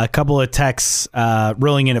 A couple of texts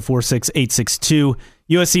rolling in at 46862.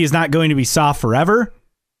 USC is not going to be soft forever.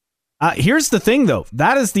 Here's the thing, though.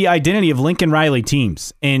 That is the identity of Lincoln Riley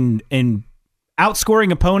teams. And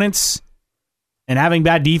outscoring opponents and having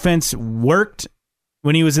bad defense worked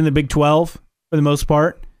when he was in the Big 12 for the most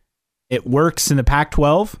part. It works in the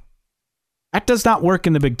Pac-12. That does not work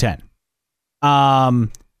in the Big 10.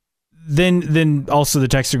 Then also the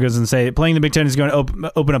texter goes and say playing the Big 10 is going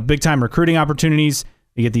to open up big-time recruiting opportunities.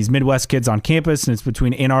 You get these Midwest kids on campus, and it's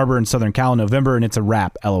between Ann Arbor and Southern Cal in November, and it's a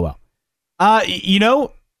wrap, LOL.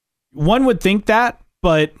 One would think that,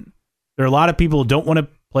 but there are a lot of people who don't want to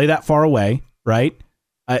play that far away, right?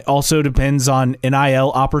 It also depends on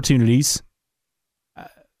NIL opportunities.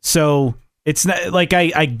 So it's not like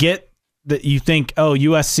I get that you think, oh,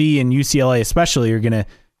 USC and UCLA especially are going to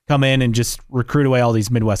come in and just recruit away all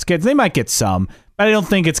these Midwest kids. They might get some, but I don't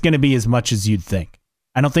think it's going to be as much as you'd think.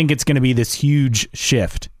 I don't think it's going to be this huge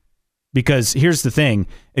shift because here's the thing.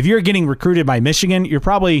 If you're getting recruited by Michigan, you're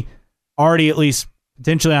probably already at least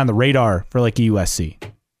potentially on the radar for like a USC.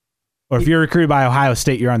 Or if you're recruited by Ohio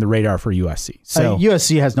State, you're on the radar for USC. So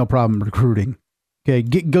USC has no problem recruiting. Okay,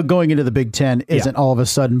 going into the Big Ten isn't all of a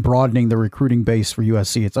sudden broadening the recruiting base for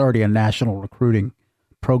USC. It's already a national recruiting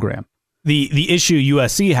program. The issue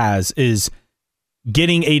USC has is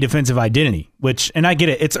getting a defensive identity, and I get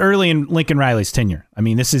it. It's early in Lincoln Riley's tenure. I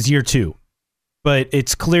mean, this is year 2. But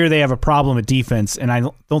it's clear they have a problem at defense, and I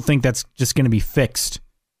don't think that's just going to be fixed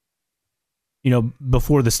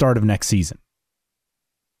before the start of next season.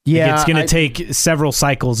 Yeah, it's going to take several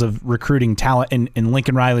cycles of recruiting talent, and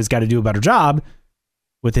Lincoln Riley's got to do a better job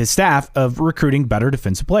with his staff of recruiting better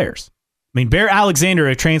defensive players. I mean, Bear Alexander,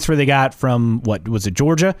 a transfer they got from,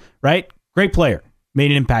 Georgia, right? Great player.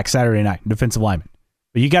 Made an impact Saturday night, defensive lineman.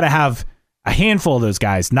 But you got to have a handful of those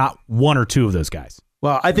guys, not 1 or 2 of those guys.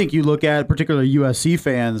 Well, I think you look at, particularly USC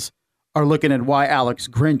fans, are looking at why Alex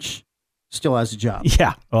Grinch still has a job.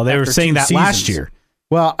 Yeah, well, they were saying that last year.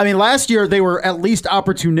 Well, I mean, last year they were at least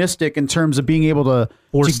opportunistic in terms of being able to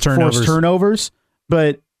force turnovers,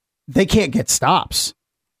 but they can't get stops.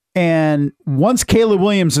 And once Caleb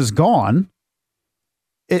Williams is gone,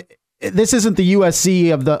 this isn't the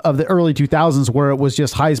USC of the early 2000s where it was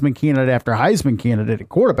just Heisman candidate after Heisman candidate at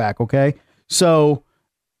quarterback, okay? So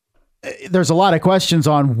there's a lot of questions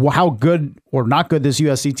on how good or not good this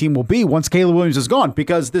USC team will be once Caleb Williams is gone,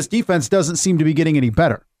 because this defense doesn't seem to be getting any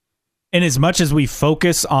better. And as much as we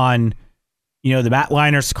focus on, the Matt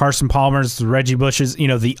Leiners, Carson Palmers, the Reggie Bushes,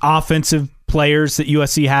 the offensive players that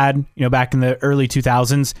USC had, back in the early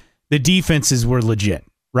 2000s, the defenses were legit.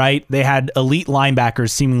 right? They had elite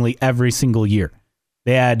linebackers seemingly every single year.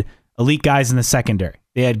 They had elite guys in the secondary.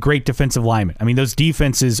 They had great defensive linemen. I mean, those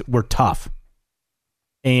defenses were tough.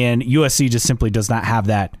 And USC just simply does not have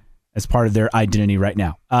that as part of their identity right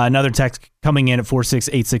now. Another text coming in at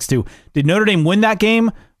 46862. Did Notre Dame win that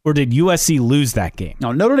game or did USC lose that game?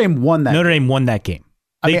 No, Notre Dame won that. Notre Dame won that game.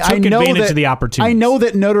 They took advantage of the opportunity. I know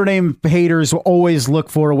that Notre Dame haters will always look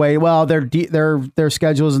for a way. Well, their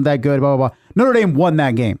schedule isn't that good. Blah blah blah. Notre Dame won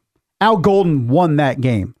that game. Al Golden won that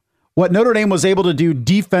game. What Notre Dame was able to do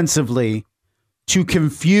defensively to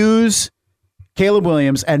confuse Caleb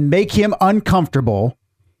Williams and make him uncomfortable.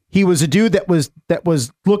 He was a dude that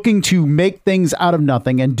was looking to make things out of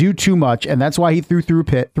nothing and do too much, and that's why he threw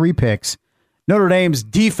 3 picks. Notre Dame's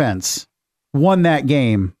defense won that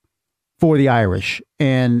game for the Irish,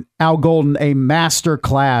 and Al Golden, a master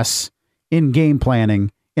class in game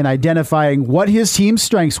planning and identifying what his team's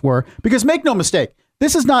strengths were. Because make no mistake,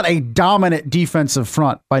 this is not a dominant defensive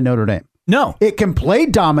front by Notre Dame. No. It can play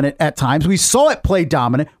dominant at times. We saw it play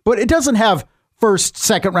dominant, but it doesn't have first,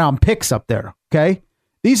 second round picks up there, okay?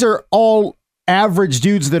 These are all average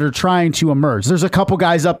dudes that are trying to emerge. There's a couple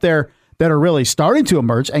guys up there that are really starting to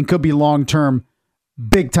emerge and could be long-term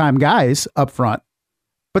big-time guys up front.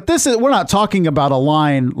 But we're not talking about a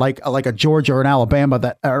line like a Georgia or an Alabama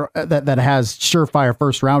that has surefire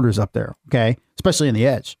first-rounders up there, okay? Especially in the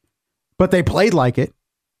edge. But they played like it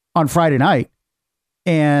on Friday night,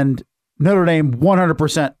 and Notre Dame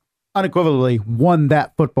 100% unequivocally won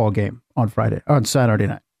that football game on Saturday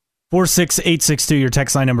night. 46862, your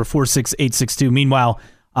text line number 46862. Meanwhile,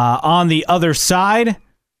 on the other side,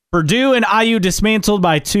 Purdue and IU dismantled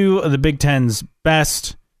by 2 of the Big Ten's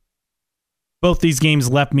best. Both these games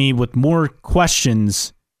left me with more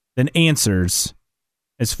questions than answers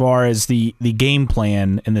as far as the game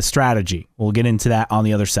plan and the strategy. We'll get into that on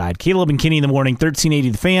the other side. Caleb and Kenny in the morning, 1380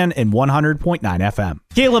 The Fan and 100.9 FM.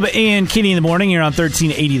 Caleb and Kenny in the morning here on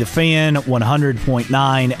 1380 The Fan,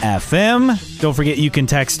 100.9 FM. Don't forget you can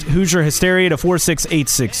text Hoosier Hysteria to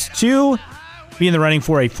 46862. Be in the running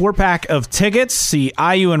for a 4-pack of tickets. See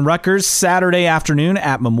IU and Rutgers Saturday afternoon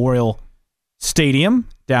at Memorial Stadium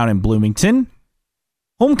down in Bloomington.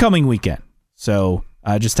 Homecoming weekend. So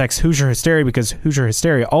just text Hoosier Hysteria because Hoosier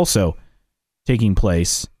Hysteria also taking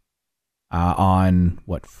place on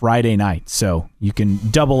Friday night. So you can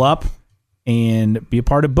double up and be a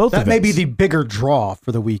part of both events. That may be the bigger draw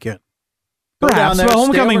for the weekend. Perhaps. Well,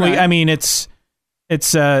 homecoming week. I mean, it's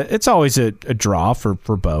always a draw for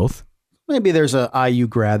both. Maybe there's a IU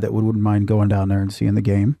grad that wouldn't mind going down there and seeing the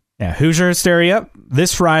game. Yeah, Hoosier Hysteria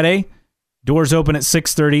this Friday. Doors open at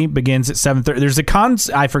 6:30, begins at 7:30. There's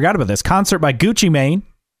I forgot about this concert by Gucci Mane.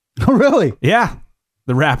 Oh, really? Yeah,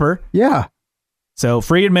 the rapper. Yeah. So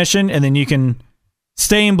free admission, and then you can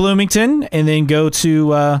stay in Bloomington and then go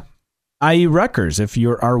to IU Rutgers if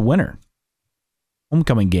you're our winner.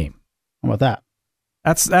 Homecoming game. How about that?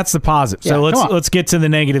 That's the positive. Yeah, so let's get to the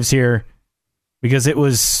negatives here because it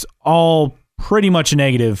was all pretty much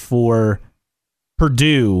negative for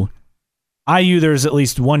Purdue. IU, there's at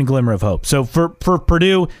least one glimmer of hope. So for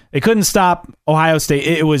Purdue, they couldn't stop Ohio State.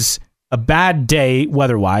 It was a bad day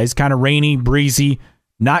weather-wise, kind of rainy, breezy,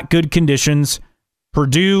 not good conditions.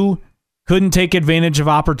 Purdue couldn't take advantage of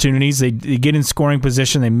opportunities. They get in scoring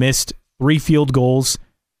position. They missed 3 field goals.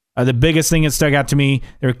 The biggest thing that stuck out to me,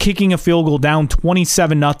 they're kicking a field goal down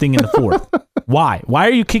 27-0 in the fourth. Why? Why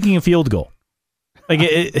are you kicking a field goal?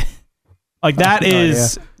 That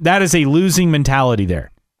is a losing mentality there.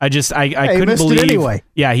 I couldn't believe it anyway.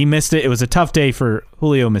 Yeah, he missed it. It was a tough day for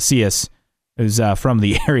Julio Macias, who's from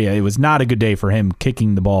the area. It was not a good day for him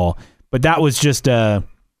kicking the ball. But that was just a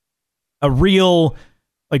real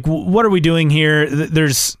what are we doing here?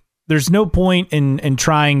 There's no point in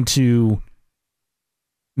trying to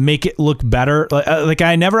make it look better.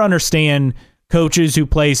 I never understand coaches who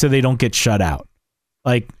play so they don't get shut out.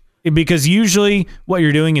 Because usually what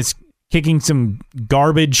you're doing is kicking some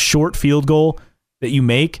garbage short field goal that you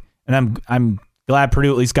make, and I'm glad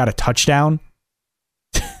Purdue at least got a touchdown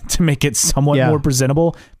to make it somewhat more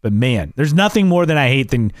presentable. But man, there's nothing more than I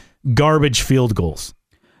hate than garbage field goals.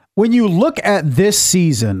 When you look at this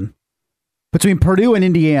season between Purdue and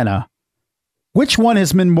Indiana, which one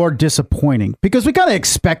has been more disappointing? Because we kind of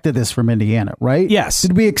expected this from Indiana, right? Yes.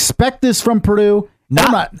 Did we expect this from Purdue?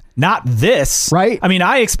 Not this, right? I mean,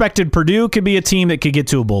 I expected Purdue could be a team that could get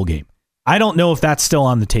to a bowl game. I don't know if that's still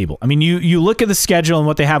on the table. I mean, you look at the schedule and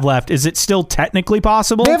what they have left. Is it still technically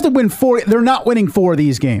possible? They have to win 4. They're not winning 4 of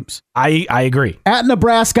these games. I agree. At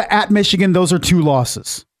Nebraska, at Michigan, those are 2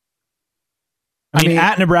 losses. I mean,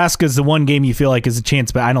 at Nebraska is the one game you feel like is a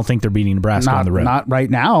chance, but I don't think they're beating Nebraska on the road. Not right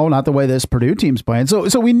now, not the way this Purdue team's playing.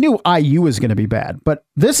 So we knew IU was going to be bad, but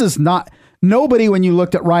this is not. Nobody, when you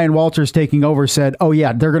looked at Ryan Walters taking over, said, "Oh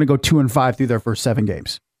yeah, they're going to go 2-5 through their first 7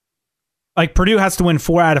 games." Like Purdue has to win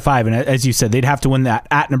 4 out of 5, and as you said, they'd have to win that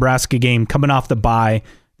at Nebraska game coming off the bye,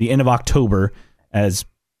 the end of October, as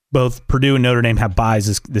both Purdue and Notre Dame have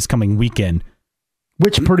byes this coming weekend.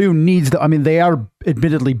 Which Purdue needs. They are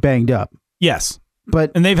admittedly banged up. Yes.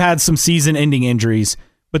 And they've had some season-ending injuries.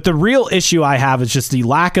 But the real issue I have is just the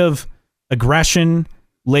lack of aggression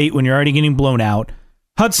late when you're already getting blown out.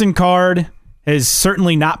 Hudson Card has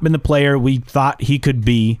certainly not been the player we thought he could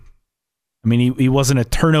be. I mean, he wasn't a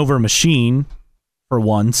turnover machine for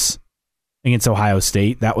once against Ohio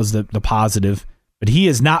State. That was the positive. But he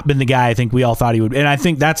has not been the guy I think we all thought he would. And I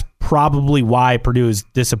think that's probably why Purdue is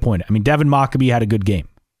disappointed. I mean, Devin Mockabee had a good game.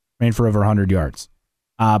 Ran for over 100 yards.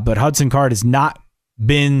 But Hudson Card has not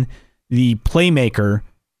been the playmaker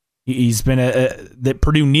he's been that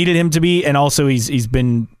Purdue needed him to be, and also he's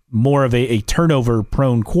been more of a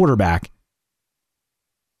turnover-prone quarterback.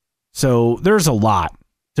 So there's a lot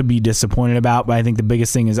to be disappointed about, but I think the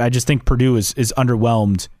biggest thing is I just think Purdue is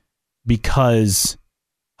underwhelmed because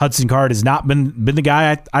Hudson Card has not been the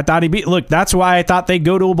guy I thought he'd be. Look, that's why I thought they'd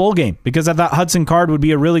go to a bowl game, because I thought Hudson Card would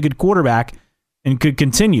be a really good quarterback and could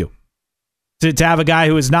continue. To have a guy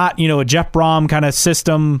who is not, a Jeff Brom kind of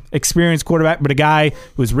system experienced quarterback, but a guy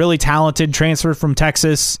who is really talented, transferred from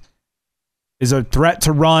Texas, is a threat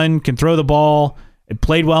to run, can throw the ball. It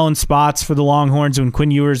played well in spots for the Longhorns when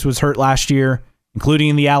Quinn Ewers was hurt last year, including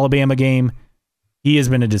in the Alabama game. He has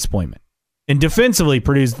been a disappointment. And defensively,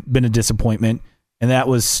 Purdue's been a disappointment, and that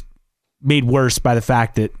was made worse by the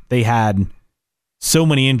fact that they had so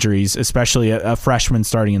many injuries, especially a freshman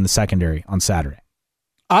starting in the secondary on Saturday.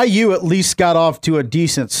 IU at least got off to a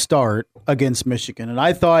decent start against Michigan. And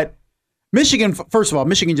I thought Michigan, first of all,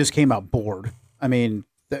 Michigan just came out bored. I mean,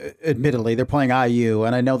 admittedly, they're playing IU,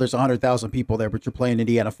 and I know there's 100,000 people there, but you're playing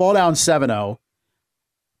Indiana. Fall down 7-0.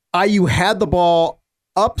 IU had the ball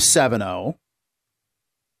up 7-0.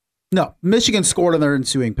 No, Michigan scored on their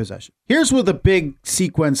ensuing possession. Here's what the big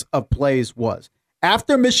sequence of plays was.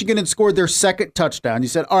 After Michigan had scored their second touchdown, you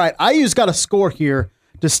said, all right, IU's got to score here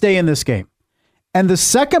to stay in this game. And the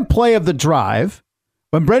second play of the drive,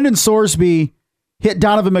 when Brendan Sorsby hit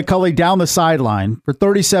Donovan McCulley down the sideline for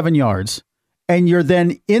 37 yards, and you're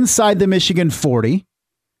then inside the Michigan 40.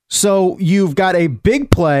 So you've got a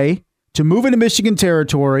big play to move into Michigan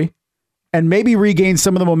territory and maybe regain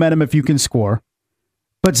some of the momentum if you can score.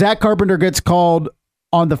 But Zach Carpenter gets called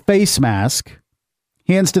on the face mask,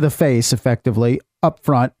 hands to the face effectively, up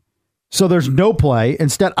front. So there's no play.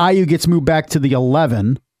 Instead, IU gets moved back to the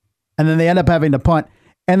 11. And then they end up having to punt.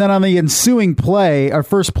 And then on the ensuing play, our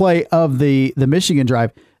first play of the Michigan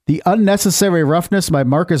drive, the unnecessary roughness by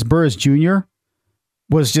Marcus Burris Jr.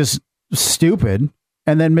 was just stupid.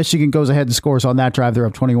 And then Michigan goes ahead and scores on that drive. They're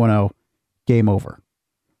up 21-0. Game over.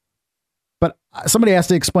 But somebody has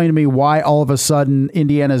to explain to me why all of a sudden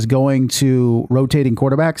Indiana is going to rotating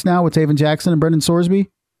quarterbacks now with Taven Jackson and Brendan Sorsby.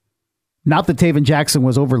 Not that Taven Jackson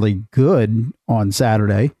was overly good on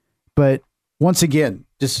Saturday, but once again,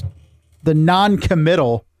 just the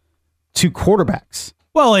non-committal to quarterbacks.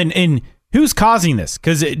 Well, and who's causing this?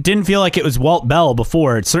 Because it didn't feel like it was Walt Bell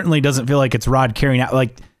before. It certainly doesn't feel like it's Rod carrying out.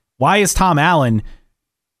 Like, why is Tom Allen?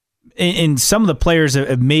 And some of the players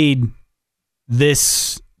have made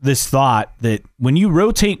this thought that when you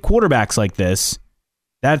rotate quarterbacks like this,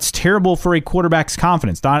 that's terrible for a quarterback's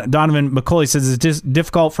confidence. Donovan McCulley says it's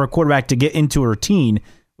difficult for a quarterback to get into a routine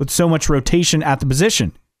with so much rotation at the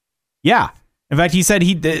position. Yeah. In fact, he said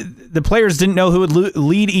the players didn't know who would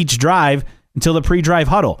lead each drive until the pre-drive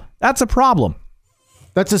huddle. That's a problem.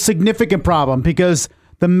 That's a significant problem because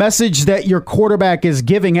the message that your quarterback is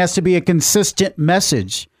giving has to be a consistent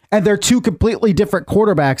message. And they're two completely different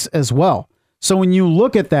quarterbacks as well. So when you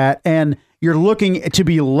look at that and you're looking to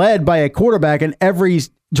be led by a quarterback and every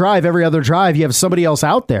other drive, you have somebody else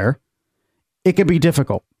out there, it can be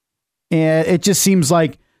difficult. And it just seems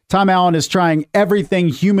like Tom Allen is trying everything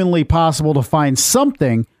humanly possible to find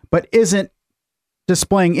something, but isn't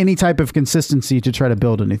displaying any type of consistency to try to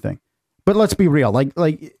build anything. But let's be real,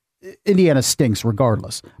 like Indiana stinks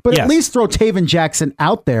regardless. But At least throw Taven Jackson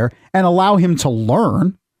out there and allow him to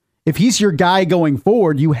learn. If he's your guy going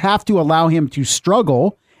forward, you have to allow him to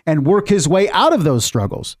struggle and work his way out of those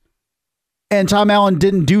struggles. And Tom Allen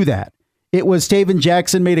didn't do that. It was Taven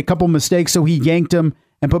Jackson made a couple mistakes, so he yanked him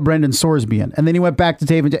and put Brendan Sorsby in. And then he went back to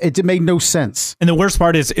Taven. It made no sense. And the worst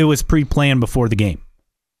part is it was pre-planned before the game.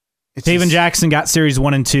 Taven Jackson got series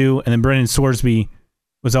 1 and 2, and then Brendan Sorsby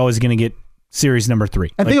was always going to get series number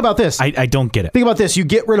 3. And think about this. I don't get it. Think about this. You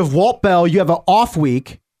get rid of Walt Bell. You have an off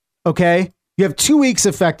week. Okay. You have 2 weeks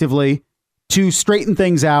effectively to straighten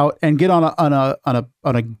things out and get on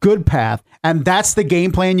a good path. And that's the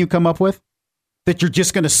game plan you come up with, that you're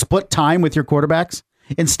just going to split time with your quarterbacks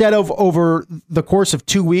instead of over the course of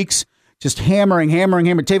 2 weeks, just hammering.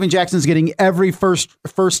 Taven Jackson's getting every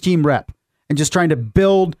first team rep and just trying to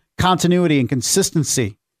build continuity and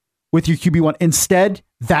consistency with your QB1. Instead,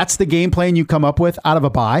 that's the game plan you come up with out of a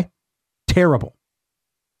bye. Terrible.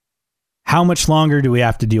 How much longer do we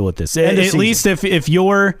have to deal with this? At least if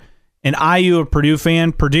you're an IU or Purdue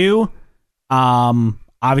fan, Purdue,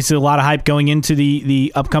 obviously a lot of hype going into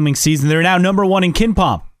the upcoming season. They're now number 1 in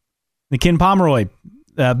KenPom, the Ken Pomeroy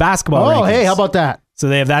basketball rankings. Hey, how about that? So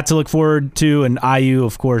they have that to look forward to, and IU,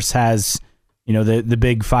 of course, has the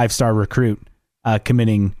big 5-star recruit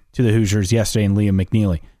committing to the Hoosiers yesterday in Liam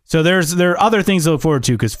McNeely. So there are other things to look forward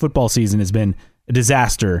to because football season has been a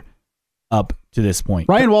disaster up to this point.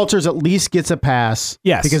 Ryan Walters at least gets a pass,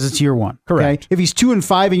 yes, because it's year 1. Correct. Okay? If he's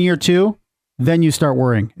 2-5 in year 2, then you start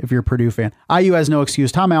worrying if you're a Purdue fan. IU has no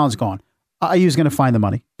excuse. Tom Allen's gone. IU's going to find the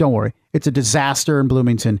money. Don't worry. It's a disaster in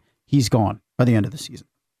Bloomington. He's gone by the end of the season.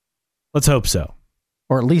 Let's hope so.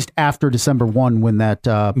 Or at least after December 1 when that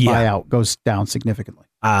buyout goes down significantly.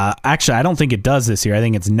 Actually, I don't think it does this year. I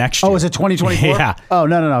think it's next year. Oh, is it 2024? Yeah. Oh,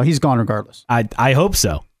 no. He's gone regardless. I hope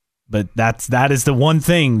so. But that is the one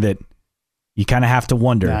thing that you kind of have to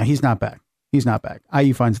wonder. Nah, he's not back.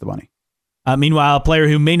 IU finds the money. Meanwhile, a player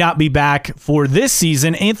who may not be back for this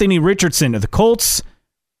season, Anthony Richardson of the Colts.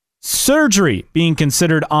 Surgery being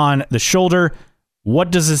considered on the shoulder.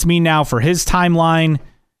 What does this mean now for his timeline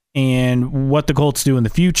and what the Colts do in the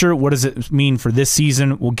future? What does it mean for this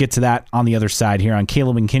season? We'll get to that on the other side here on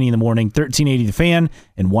Caleb and Kenny in the morning, 1380 The Fan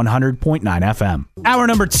and 100.9 FM. Hour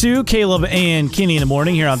number 2, Caleb and Kenny in the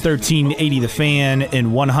morning here on 1380 The Fan and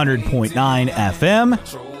 100.9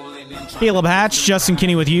 FM. Caleb Hatch, Justin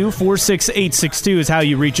Kenny with you. 46862 is how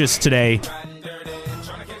you reach us today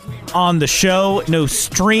on the show. No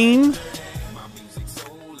stream.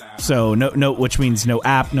 So no, which means no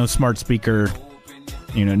app, no smart speaker,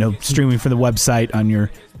 no streaming from the website on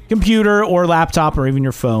your computer or laptop or even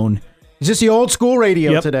your phone. It's just the old school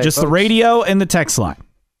radio today. Just folks. The radio and the text line.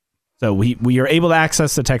 So we are able to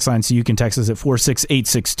access the text line, so you can text us at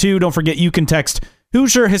 46862. Don't forget, you can text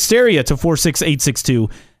Hoosier Hysteria to 46862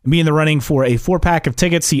 and be in the running for a 4-pack of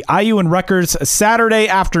tickets. See IU and Rutgers Saturday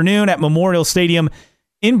afternoon at Memorial Stadium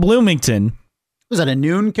in Bloomington. Was that a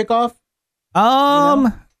noon kickoff?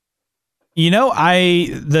 The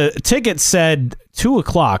ticket said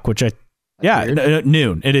 2:00, which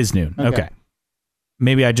noon. It is noon. Okay.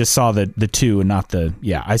 Maybe I just saw the 2 and not the,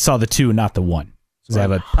 I saw the 2 and not the 1. So I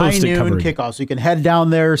have a posted high noon kickoff. So you can head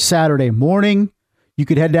down there Saturday morning. You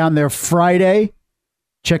could head down there Friday,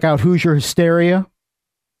 check out Hoosier Hysteria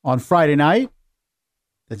on Friday night,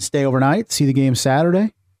 then stay overnight, see the game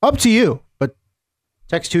Saturday. Up to you, but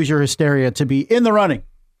text Hoosier Hysteria to be in the running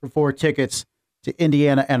for 4 tickets to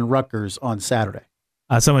Indiana and Rutgers on Saturday.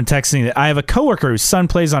 Someone texting that I have a coworker whose son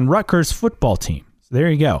plays on Rutgers football team. So there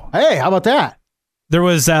you go. Hey, how about that? There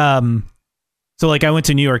was, I went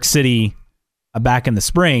to New York City back in the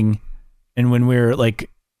spring, and when we were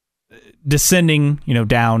descending,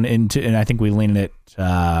 down into, and I think we landed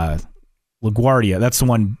at LaGuardia. That's the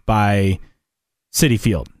one by City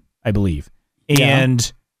Field, I believe.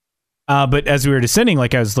 And, but as we were descending, I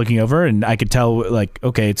was looking over and I could tell,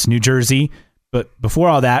 okay, it's New Jersey. But before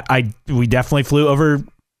all that, we definitely flew over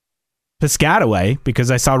Piscataway because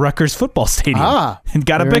I saw Rutgers football stadium and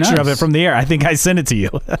got a picture of it from the air. I think I sent it to you.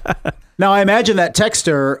 Now, I imagine that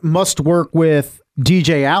texter must work with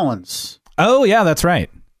DJ Allen's. Oh, yeah, that's right.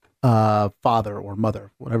 Father or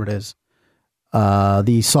mother, whatever it is.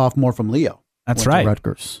 The sophomore from Leo. That's right.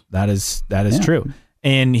 Rutgers. That is true.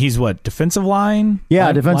 And he's what, defensive line?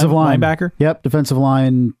 Yeah, defensive line. Linebacker? Yep, defensive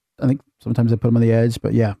line. I think sometimes they put him on the edge,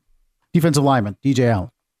 but yeah. Defensive lineman, DJ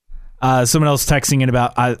Allen. Someone else texting in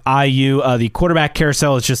about IU. The quarterback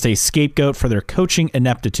carousel is just a scapegoat for their coaching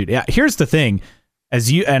ineptitude. Yeah, here's the thing.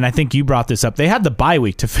 And I think you brought this up, they had the bye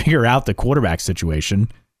week to figure out the quarterback situation.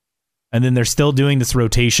 And then they're still doing this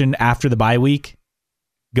rotation after the bye week.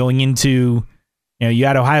 Going into, you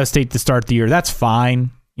had Ohio State to start the year. That's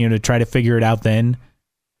fine, to try to figure it out then.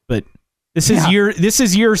 But this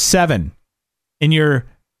is year 7. And you're,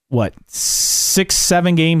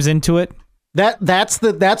 6-7 games into it?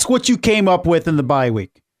 That's what you came up with in the bye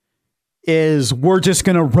week. Is we're just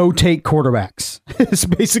going to rotate quarterbacks. It's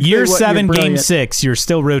basically year 7, game 6. You're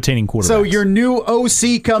still rotating quarterbacks. So your new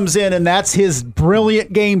OC comes in, and that's his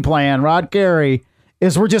brilliant game plan. Rod Carey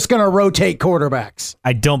is we're just going to rotate quarterbacks.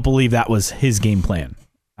 I don't believe that was his game plan.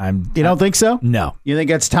 You don't think so? No. You think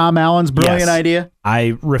that's Tom Allen's brilliant idea?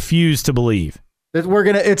 I refuse to believe that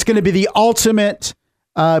it's going to be the ultimate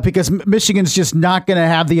because Michigan's just not going to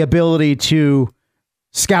have the ability to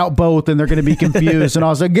scout both, and they're going to be confused. And I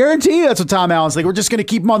was like, guarantee that's what Tom Allen's like. We're just going to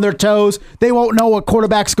keep them on their toes. They won't know what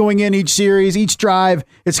quarterback's going in each series, each drive.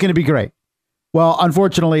 It's going to be great. Well,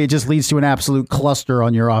 unfortunately, it just leads to an absolute cluster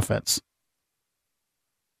on your offense.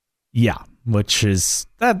 Yeah, which is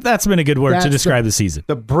that's been a good word to describe the season.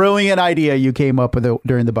 The brilliant idea you came up with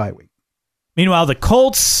during the bye week. Meanwhile, the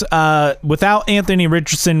Colts, without Anthony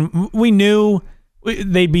Richardson, we knew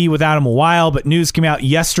they'd be without him a while, but news came out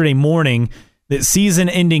yesterday morning that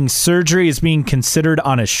season-ending surgery is being considered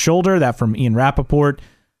on his shoulder. That from Ian Rappaport.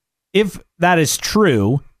 If that is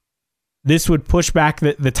true, this would push back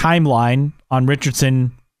the timeline on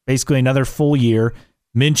Richardson basically another full year.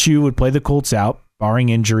 Minshew would play the Colts out, barring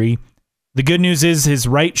injury. The good news is his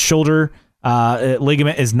right shoulder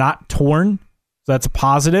ligament is not torn, so that's a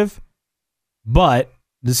positive. But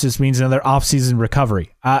this just means another offseason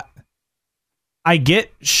recovery. I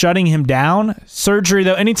get shutting him down. Surgery,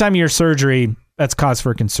 though, anytime you hear surgery, that's cause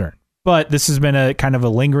for concern. But this has been a kind of a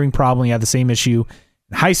lingering problem. You had the same issue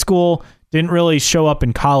in high school. Didn't really show up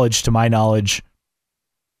in college, to my knowledge.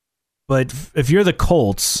 But if you're the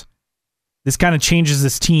Colts, this kind of changes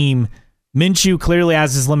this team. Minshew clearly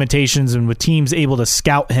has his limitations, and with teams able to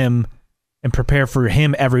scout him and prepare for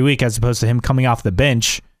him every week as opposed to him coming off the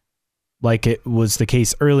bench like it was the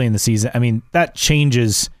case early in the season, I mean, that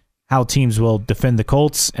changes how teams will defend the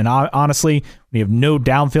Colts. And honestly, when you have no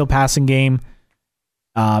downfield passing game,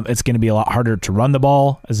 it's going to be a lot harder to run the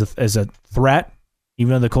ball as a threat,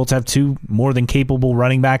 even though the Colts have two more than capable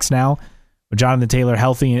running backs now, with Jonathan Taylor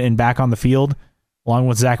healthy and back on the field, along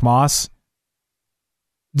with Zach Moss.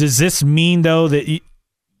 Does this mean, though, that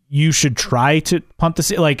you should try to punt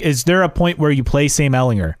the... Like, is there a point where you play Sam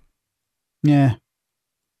Ehlinger? Yeah.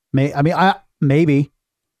 Maybe. I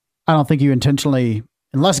don't think you intentionally...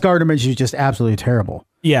 Unless Gardner Minshew is just absolutely terrible.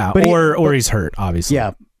 Yeah, but or he's hurt, obviously.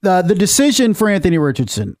 Yeah. The decision for Anthony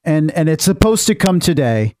Richardson, and it's supposed to come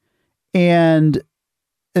today, and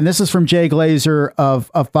this is from Jay Glazer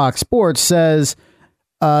of Fox Sports, says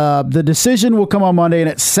the decision will come on Monday, and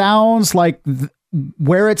it sounds like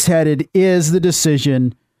where it's headed is the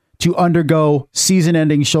decision to undergo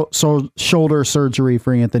season-ending shoulder surgery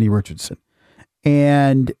for Anthony Richardson.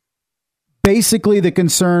 And basically the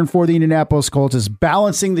concern for the Indianapolis Colts is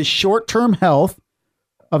balancing the short-term health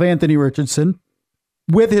of Anthony Richardson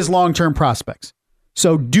with his long-term prospects.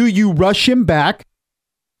 So do you rush him back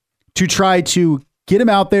to try to get him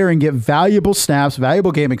out there and get valuable snaps,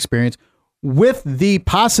 valuable game experience, with the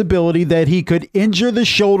possibility that he could injure the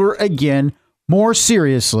shoulder again more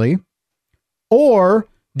seriously? Or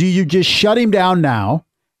do you just shut him down now,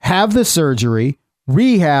 have the surgery,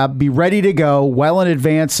 rehab, be ready to go well in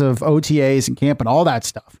advance of OTAs and camp and all that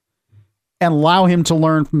stuff, and allow him to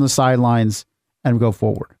learn from the sidelines and go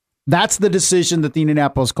forward? That's the decision that the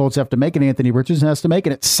Indianapolis Colts have to make, and Anthony Richardson has to make,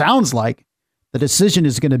 and it sounds like the decision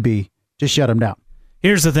is going to be to shut him down.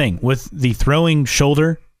 Here's the thing. With the throwing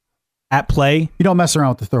shoulder at play... You don't mess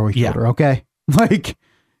around with the throwing shoulder, okay? Like,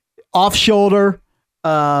 off shoulder,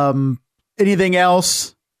 anything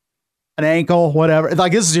else, an ankle, whatever.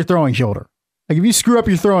 Like, this is your throwing shoulder. Like, if you screw up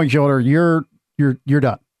your throwing shoulder, you're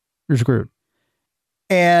done. You're screwed.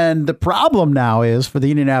 And the problem now is for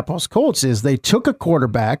the Indianapolis Colts is they took a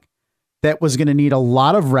quarterback that was going to need a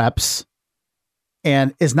lot of reps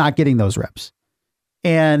and is not getting those reps.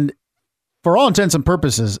 And for all intents and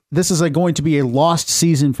purposes, this is going to be a lost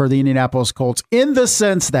season for the Indianapolis Colts in the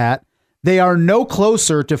sense that they are no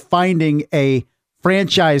closer to finding a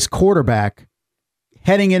franchise quarterback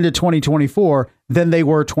heading into 2024 than they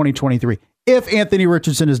were 2023. If Anthony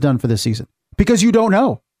Richardson is done for this season, because you don't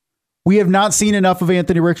know. We have not seen enough of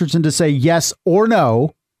Anthony Richardson to say yes or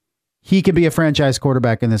no, he can be a franchise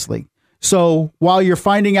quarterback in this league. So while you're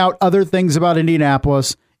finding out other things about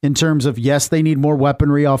Indianapolis in terms of, yes, they need more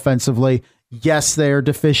weaponry offensively. Yes, they're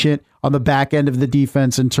deficient on the back end of the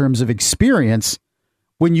defense in terms of experience.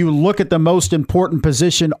 When you look at the most important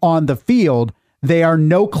position on the field, they are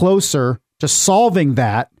no closer to solving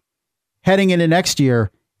that heading into next year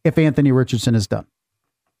if Anthony Richardson is done.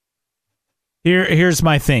 Here's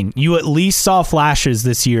my thing. You at least saw flashes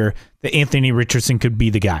this year that Anthony Richardson could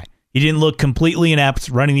be the guy. He didn't look completely inept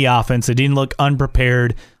running the offense. It didn't look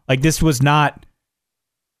unprepared. Like, this was not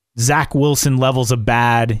Zach Wilson levels of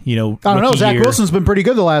bad, I don't know. Zach Wilson's been pretty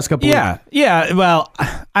good the last couple of weeks. Yeah. Well,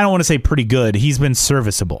 I don't want to say pretty good. He's been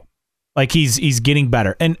serviceable. Like he's getting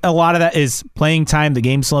better. And a lot of that is playing time. The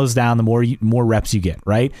game slows down the more reps you get,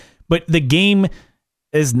 right? But the game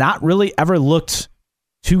has not really ever looked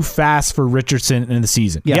too fast for Richardson in the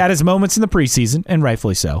season. Yeah. He had his moments in the preseason, and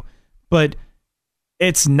rightfully so. But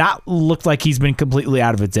it's not looked like he's been completely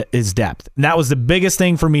out of his depth. And that was the biggest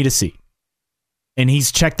thing for me to see. And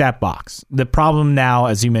he's checked that box. The problem now,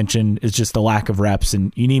 as you mentioned, is just the lack of reps,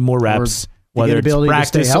 and you need more reps, whether it's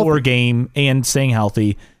practice or game, and staying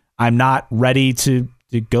healthy. I'm not ready to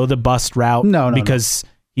go the bust route because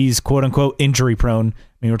he's quote-unquote injury-prone. I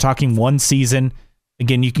mean, we're talking one season.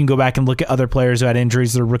 Again, you can go back and look at other players who had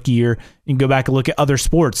injuries their rookie year. You can go back and look at other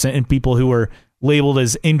sports and people who were labeled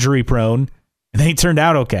as injury-prone, and they turned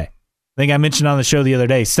out okay. I think I mentioned on the show the other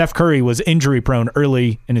day, Steph Curry was injury-prone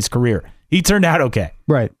early in his career. He turned out okay.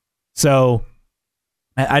 Right. So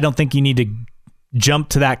I don't think you need to jump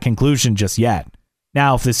to that conclusion just yet.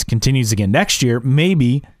 Now, if this continues again next year,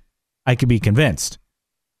 maybe I could be convinced.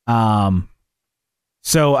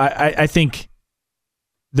 So I think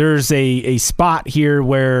there's a spot here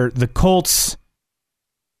where the Colts,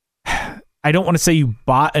 I don't want to say you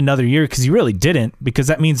bought another year because you really didn't, because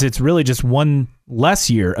that means it's really just one less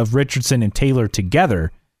year of Richardson and Taylor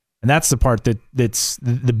together. And that's the part that's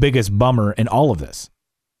the biggest bummer in all of this.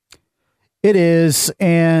 It is.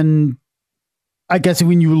 And I guess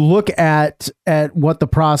when you look at what the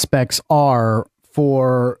prospects are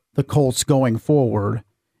for the Colts going forward,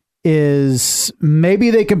 is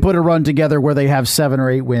maybe they can put a run together where they have 7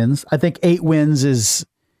 or 8 wins. I think 8 wins is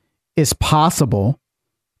possible,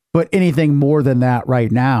 but anything more than that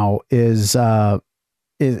right now is out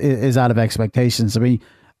of expectations. I mean,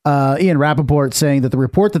 Ian Rappaport saying that the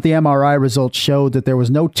report that the MRI results showed that there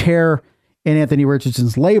was no tear in Anthony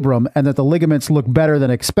Richardson's labrum and that the ligaments look better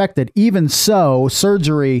than expected. Even so,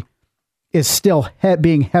 surgery is still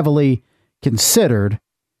being heavily considered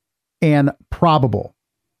and probable.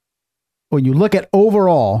 When you look at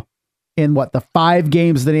overall in the 5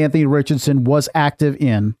 games that Anthony Richardson was active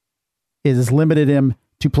in, it has limited him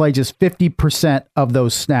to play just 50% of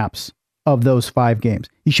those snaps of those 5 games.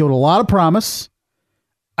 He showed a lot of promise.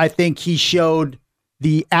 I think he showed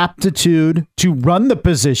the aptitude to run the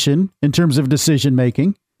position in terms of decision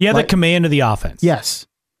making. Yeah, the command of the offense. Yes.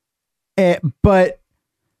 But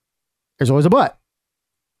there's always a but.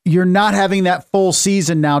 You're not having that full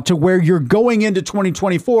season now to where you're going into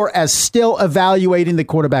 2024 as still evaluating the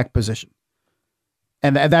quarterback position.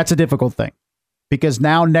 And that's a difficult thing because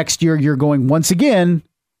now next year you're going once again,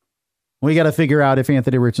 we got to figure out if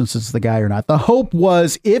Anthony Richardson's the guy or not. The hope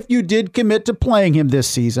was if you did commit to playing him this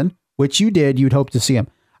season, which you did, you'd hope to see him.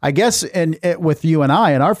 I guess with you and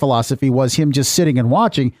I, and our philosophy was him just sitting and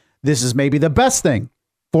watching. This is maybe the best thing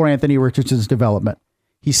for Anthony Richardson's development.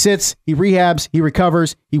 He sits, he rehabs, he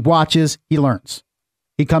recovers, he watches, he learns.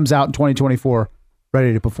 He comes out in 2024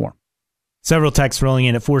 ready to perform. Several texts rolling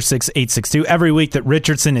in at 46862. Every week that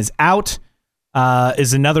Richardson is out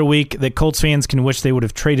is another week that Colts fans can wish they would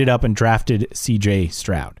have traded up and drafted C.J.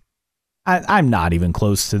 Stroud. I'm not even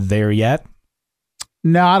close to there yet.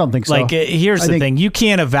 No, I don't think so. Here's the thing. You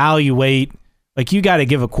can't evaluate, you got to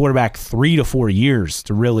give a quarterback 3 to 4 years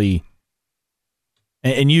to really,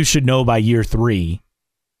 and you should know by year 3,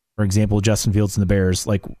 for example, Justin Fields and the Bears,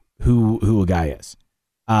 who a guy is.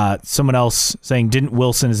 Someone else saying, didn't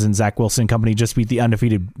Wilson, as in Zach Wilson Company, just beat the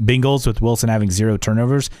undefeated Bengals with Wilson having 0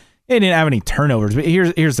 turnovers? They didn't have any turnovers, but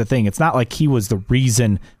here's the thing. It's not like he was the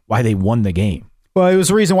reason why they won the game. Well, it was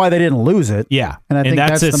the reason why they didn't lose it. Yeah, and I think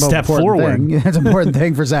that's a step forward. Thing. That's an important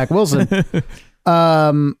thing for Zach Wilson.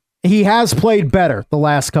 He has played better the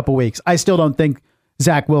last couple weeks. I still don't think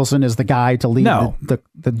Zach Wilson is the guy to lead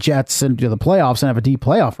the Jets into the playoffs and have a deep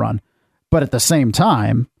playoff run. But at the same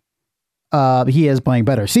time, he is playing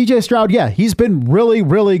better. C.J. Stroud, yeah, he's been really,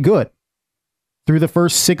 really good through the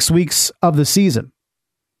first 6 weeks of the season.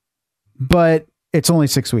 But it's only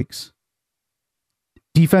 6 weeks.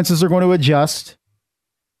 Defenses are going to adjust,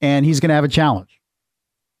 and he's going to have a challenge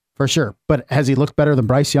for sure. But has he looked better than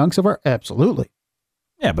Bryce Young so far? Absolutely.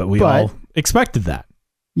 Yeah, but we all expected that.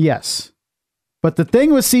 Yes. But the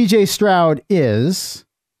thing with C.J. Stroud is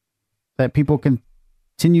that people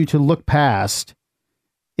continue to look past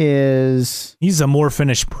is he's a more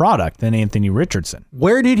finished product than Anthony Richardson.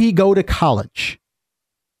 Where did he go to college?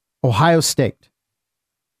 Ohio State.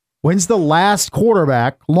 When's the last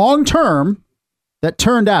quarterback long-term that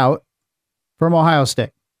turned out from Ohio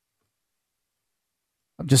State?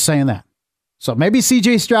 I'm just saying that. So maybe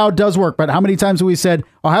C.J. Stroud does work, but how many times have we said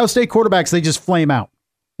Ohio State quarterbacks, they just flame out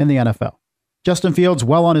in the NFL? Justin Fields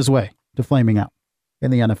well on his way to flaming out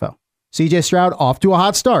in the NFL. C.J. Stroud off to a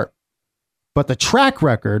hot start. But the track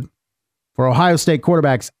record for Ohio State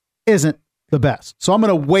quarterbacks isn't the best. So I'm going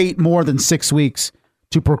to wait more than 6 weeks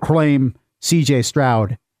to proclaim CJ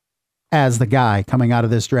Stroud as the guy coming out of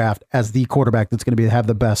this draft as the quarterback that's going to have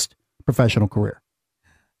the best professional career.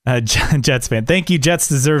 Jets fan. Thank you. Jets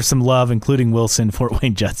deserve some love, including Wilson, Fort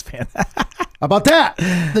Wayne Jets fan. How about that?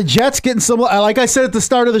 The Jets getting some, like I said at the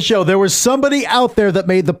start of the show, there was somebody out there that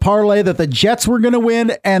made the parlay that the Jets were going to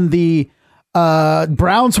win and the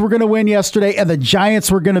Browns were going to win yesterday and the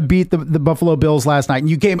Giants were going to beat the Buffalo Bills last night. And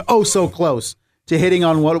you came so close to hitting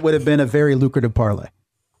on what would have been a very lucrative parlay.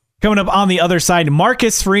 Coming up on the other side,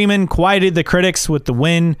 Marcus Freeman quieted the critics with the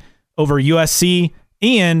win over USC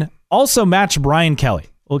and also matched Brian Kelly.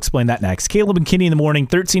 We'll explain that next. Caleb and Kenny in the morning,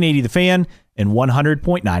 1380 The Fan and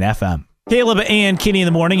 100.9 FM. Caleb and Kenny in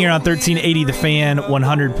the morning here on 1380 The Fan,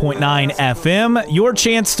 100.9 FM. Your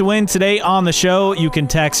chance to win today on the show. You can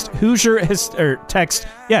text text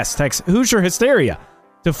Hoosier Hysteria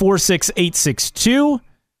to 46862.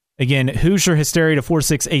 Again, Hoosier Hysteria to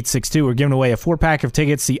 46862. We're giving away a 4-pack of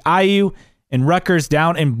tickets to IU and Rutgers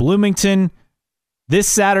down in Bloomington this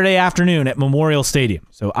Saturday afternoon at Memorial Stadium.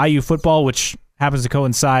 So IU football, which happens to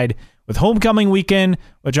coincide with homecoming weekend,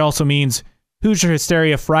 which also means Hoosier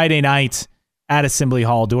Hysteria Friday night at Assembly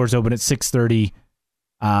Hall. Doors open at 6:30.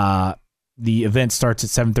 The event starts at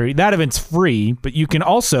 7:30. That event's free, but you can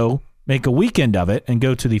also make a weekend of it and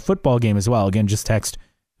go to the football game as well. Again, just text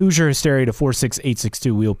Hoosier Hysteria to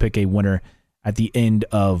 46862. We'll pick a winner at the end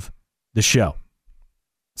of the show.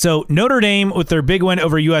 So Notre Dame with their big win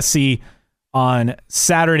over USC on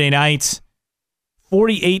Saturday night,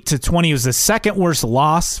 48-20 was the second worst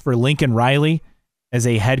loss for Lincoln Riley as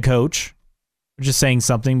a head coach. We're just saying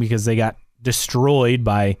something because they got destroyed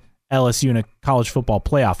by LSU in a college football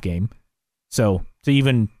playoff game. So to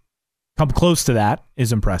even come close to that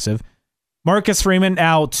is impressive. Marcus Freeman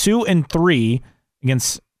now 2-3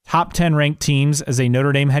 against top 10 ranked teams as a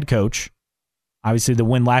Notre Dame head coach. Obviously the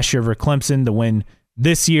win last year over Clemson, the win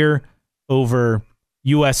this year over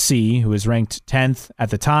USC, who was ranked 10th at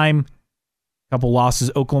the time. A couple losses,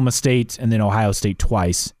 Oklahoma State and then Ohio State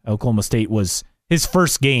twice. Oklahoma State was his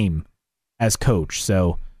first game as coach.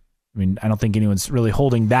 So, I mean, I don't think anyone's really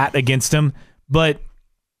holding that against him. But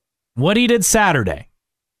what he did Saturday,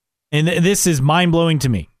 and this is mind-blowing to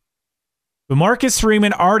me, but Marcus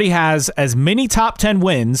Freeman already has as many top 10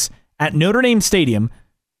 wins at Notre Dame Stadium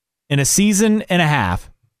in a season and a half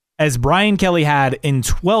as Brian Kelly had in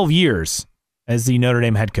 12 years as the Notre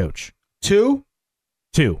Dame head coach. Two.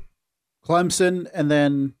 Clemson and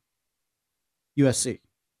then USC.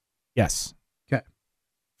 Yes. Okay.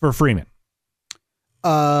 For Freeman.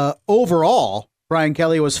 Overall, Brian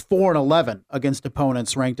Kelly was 4-11 against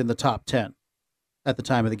opponents ranked in the top 10 at the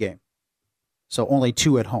time of the game. So only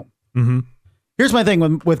 2 at home. Mm-hmm. Here's my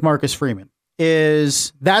thing with Marcus Freeman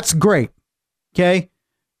is that's great. Okay.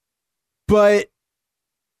 But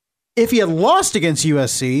if he had lost against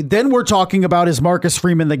USC, then we're talking about is Marcus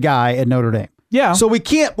Freeman the guy at Notre Dame. Yeah. So we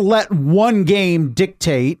can't let one game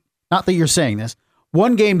dictate, not that you're saying this,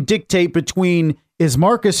 one game dictate between is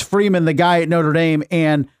Marcus Freeman the guy at Notre Dame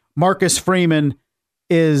and Marcus Freeman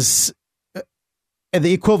is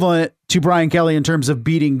the equivalent to Brian Kelly in terms of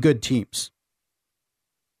beating good teams,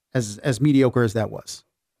 as mediocre as that was.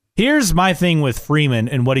 Here's my thing with Freeman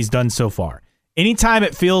and what he's done so far. Anytime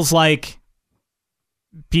it feels like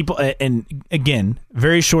people, and again,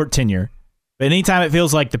 very short tenure, but anytime it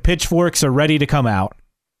feels like the pitchforks are ready to come out,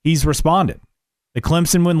 he's responded. The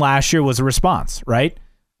Clemson win last year was a response, right?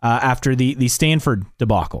 After the Stanford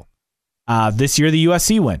debacle. This year, the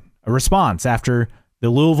USC win, a response after the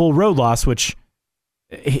Louisville road loss, which,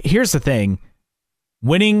 here's the thing,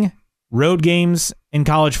 winning road games in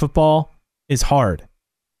college football is hard.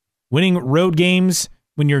 Winning road games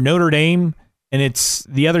when you're Notre Dame and it's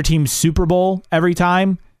the other team's Super Bowl every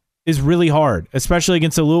time is really hard, especially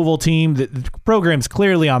against a Louisville team. The program's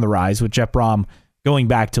clearly on the rise with Jeff Brom going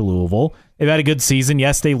back to Louisville. They've had a good season.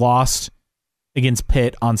 Yes, they lost against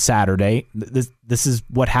Pitt on Saturday. This is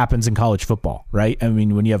what happens in college football, right? I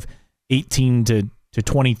mean, when you have 18 to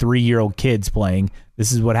 23-year-old kids playing,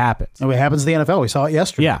 this is what happens. And it happens in the NFL. We saw it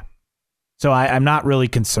yesterday. Yeah. So I'm not really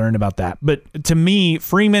concerned about that. But to me,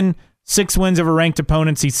 Freeman, 6 wins over ranked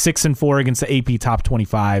opponents. He's 6-4 against the AP top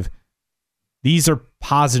 25. These are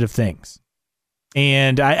positive things.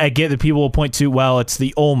 And I get that people will point to, well, it's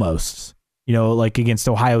the almost, like against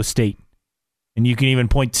Ohio State. And you can even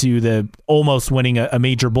point to the almost winning a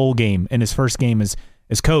major bowl game in his first game as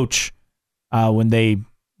coach when they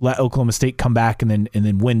let Oklahoma State come back and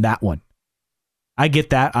then win that one. I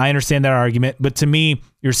get that. I understand that argument. But to me,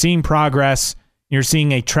 you're seeing progress. You're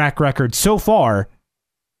seeing a track record so far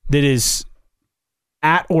that is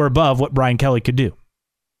at or above what Brian Kelly could do.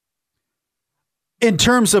 In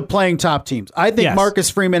terms of playing top teams, I think Marcus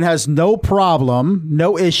Freeman has no problem,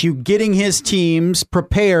 no issue getting his teams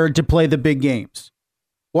prepared to play the big games.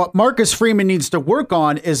 What Marcus Freeman needs to work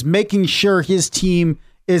on is making sure his team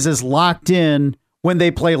is as locked in when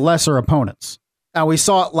they play lesser opponents. Now, we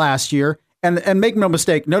saw it last year, and make no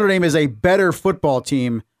mistake, Notre Dame is a better football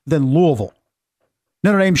team than Louisville.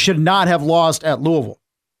 Notre Dame should not have lost at Louisville.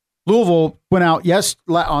 Louisville went out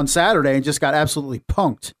on Saturday and just got absolutely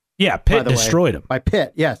punked. Yeah, Pitt destroyed him. By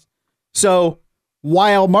Pitt, yes. So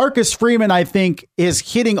while Marcus Freeman, I think,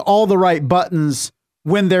 is hitting all the right buttons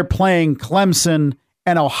when they're playing Clemson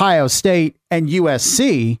and Ohio State and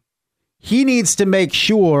USC, he needs to make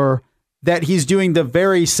sure that he's doing the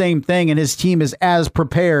very same thing and his team is as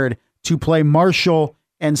prepared to play Marshall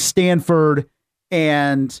and Stanford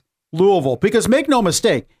and Louisville. Because make no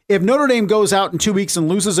mistake, if Notre Dame goes out in 2 weeks and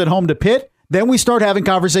loses at home to Pitt, then we start having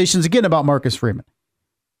conversations again about Marcus Freeman.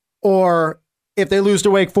 Or if they lose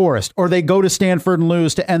to Wake Forest, or they go to Stanford and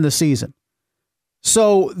lose to end the season.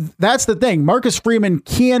 So that's the thing. Marcus Freeman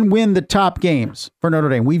can win the top games for Notre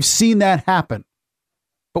Dame. We've seen that happen.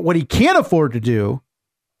 But what he can't afford to do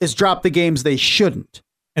is drop the games they shouldn't.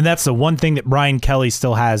 And that's the one thing that Brian Kelly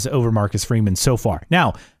still has over Marcus Freeman so far.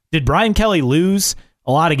 Now, did Brian Kelly lose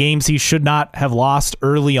a lot of games he should not have lost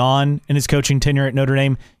early on in his coaching tenure at Notre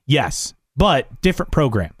Dame? Yes, but different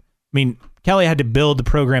program. I mean, Kelly had to build the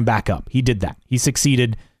program back up. He did that. He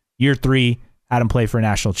succeeded. Year 3, had him play for a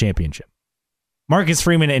national championship. Marcus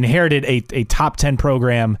Freeman inherited a top 10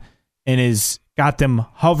 program and has got them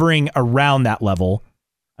hovering around that level.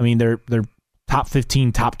 I mean, they're top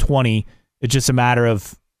 15, top 20. It's just a matter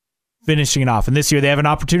of finishing it off. And this year they have an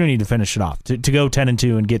opportunity to finish it off, to go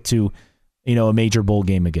 10-2 and get to, a major bowl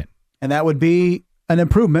game again. And that would be an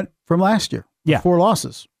improvement from last year. Yeah. 4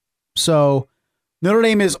 losses. So Notre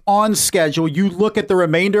Dame is on schedule. You look at the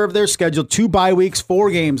remainder of their schedule, 2 bye weeks,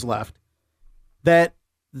 4 games left, that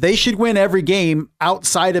they should win every game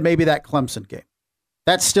outside of maybe that Clemson game.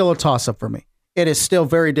 That's still a toss-up for me. It is still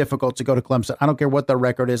very difficult to go to Clemson. I don't care what their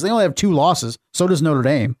record is. They only have 2 losses. So does Notre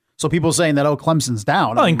Dame. So people saying that, Clemson's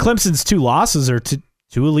down. Oh, and Clemson's 2 losses are to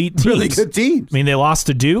 2 elite teams. Really good teams. I mean, they lost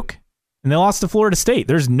to Duke and they lost to Florida State.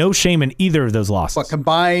 There's no shame in either of those losses. What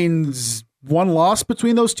combines 1 loss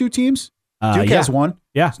between those 2 teams? Duke has 1.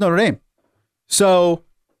 Yeah. It's Notre Dame. So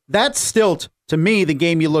that's still, to me, the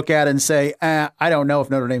game you look at and say, I don't know if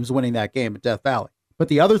Notre Dame's winning that game at Death Valley. But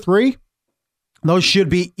the other 3, those should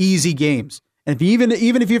be easy games. And even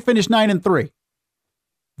if you finish 9-3,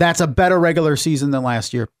 that's a better regular season than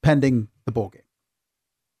last year, pending the bowl game.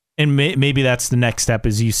 And maybe that's the next step,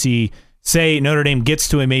 is you say Notre Dame gets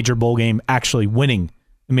to a major bowl game, actually winning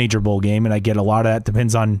a major bowl game. And I get a lot of that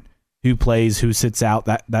depends on who plays, who sits out,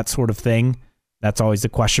 that sort of thing. That's always the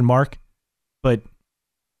question mark. But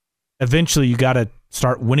eventually you got to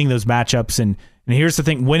start winning those matchups. And here's the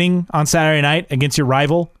thing, winning on Saturday night against your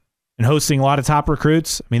rival and hosting a lot of top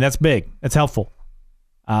recruits, I mean, that's big. That's helpful.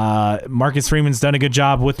 Marcus Freeman's done a good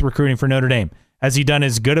job with recruiting for Notre Dame. Has he done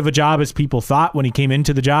as good of a job as people thought when he came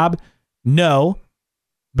into the job? No.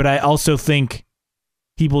 But I also think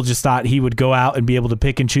people just thought he would go out and be able to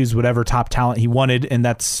pick and choose whatever top talent he wanted, and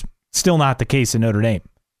that's still not the case in Notre Dame.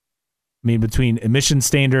 I mean, between admission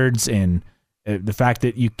standards and the fact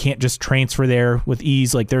that you can't just transfer there with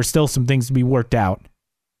ease, like there's still some things to be worked out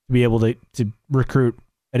to be able to recruit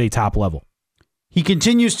at a top level. He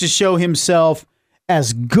continues to show himself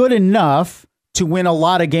as good enough to win a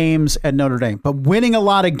lot of games at Notre Dame. But winning a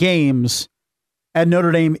lot of games at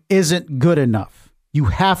Notre Dame isn't good enough. You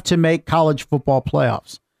have to make college football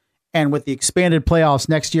playoffs. And with the expanded playoffs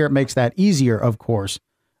next year, it makes that easier, of course.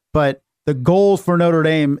 But the goal for Notre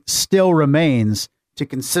Dame still remains to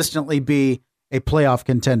consistently be a playoff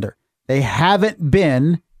contender. They haven't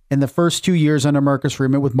been in the first 2 years under Marcus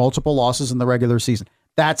Freeman with multiple losses in the regular season.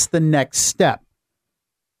 That's the next step.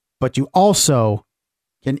 But you also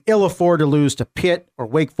can ill afford to lose to Pitt or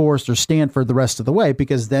Wake Forest or Stanford the rest of the way,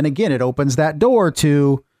 because then again, it opens that door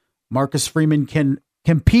to Marcus Freeman can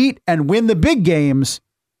compete and win the big games,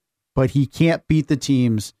 but he can't beat the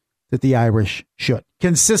teams that the Irish should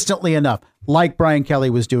consistently enough, like Brian Kelly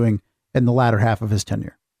was doing in the latter half of his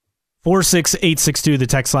tenure. 46862, the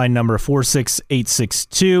text line number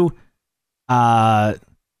 46862.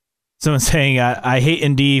 Someone's saying, I hate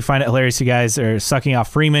ND, find it hilarious you guys are sucking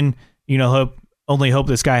off Freeman. Only hope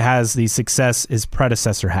this guy has the success his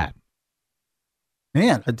predecessor had.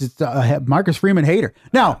 Man, Marcus Freeman hater.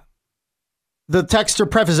 Now, the texter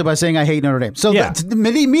prefaced it by saying, I hate Notre Dame. So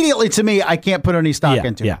immediately to me, I can't put any stock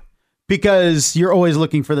into it. Because you're always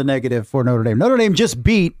looking for the negative for Notre Dame. Notre Dame just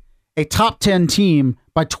beat a top 10 team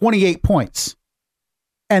by 28 points.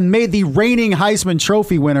 and made the reigning Heisman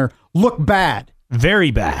Trophy winner look bad. Very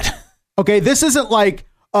bad. Okay, this isn't like,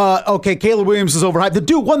 Caleb Williams is overhyped. The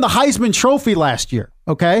dude won the Heisman Trophy last year,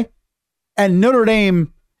 okay? And Notre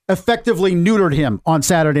Dame effectively neutered him on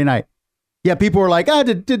Saturday night. Yeah, people were like,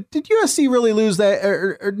 did USC really lose that?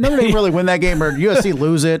 Or Notre Dame really win that game? Or did USC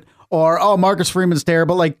lose it? Or, Marcus Freeman's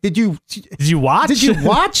terrible. Like, did you watch? Did you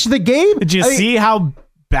watch the game? Did you see how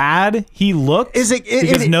bad he looked?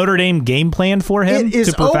 Because Notre Dame game planned for him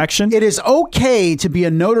to perfection? It is okay to be a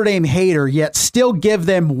Notre Dame hater, yet still give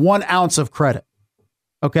them 1 ounce of credit.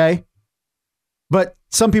 Okay? But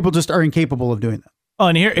some people just are incapable of doing that. Oh,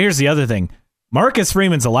 and here's the other thing. Marcus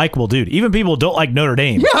Freeman's a likable dude. Even people who don't like Notre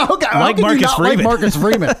Dame. Yeah, okay. Like Marcus Freeman. Like Marcus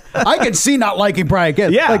Freeman. I can see not liking Brian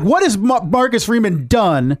Kent. Yeah. Like, what has Marcus Freeman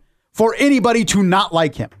done for anybody to not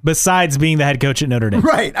like him? Besides being the head coach at Notre Dame.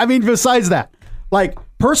 Right. I mean, besides that. Like,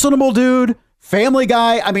 personable dude, family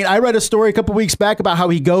guy. I mean, I read a story a couple weeks back about how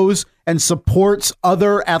he goes and supports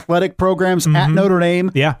other athletic programs at Notre Dame.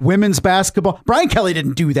 Yeah. Women's basketball. Brian Kelly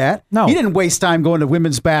didn't do that. No. He didn't waste time going to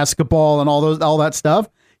women's basketball and all that stuff.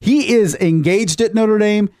 He is engaged at Notre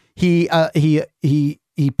Dame. He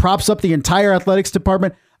props up the entire athletics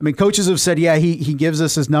department. I mean, coaches have said, yeah, he gives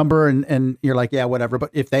us his number, and you're like, yeah, whatever. But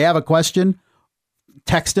if they have a question,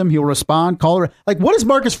 text him. He'll respond. Call her. Like, what has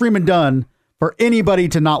Marcus Freeman done for anybody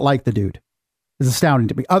to not like the dude? It's astounding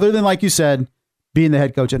to me. Other than, like you said, being the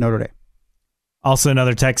head coach at Notre Dame. Also,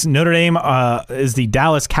 another text. Notre Dame is the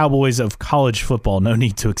Dallas Cowboys of college football. No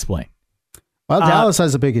need to explain. Well, Dallas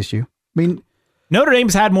has a big issue. I mean, Notre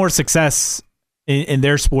Dame's had more success in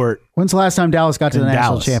their sport. When's the last time Dallas got to the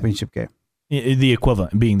national championship game? The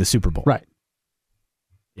equivalent being the Super Bowl. Right.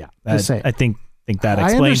 Yeah. I think that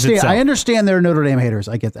explains itself. I understand they're Notre Dame haters.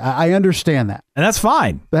 I get that. I understand that. And that's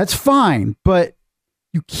fine. That's fine. But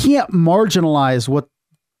you can't marginalize what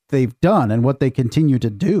they've done and what they continue to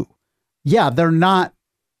do. Yeah, they're not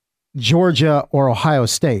Georgia or Ohio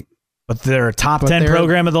State. But they're a top 10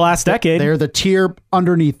 program of the last decade. They're the tier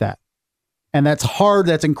underneath that. And that's hard.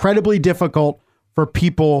 That's incredibly difficult for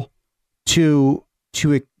people to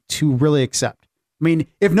really accept. I mean,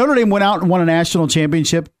 if Notre Dame went out and won a national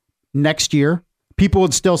championship next year, people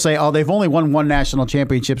would still say, "Oh, they've only won one national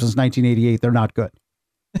championship since 1988. They're not good."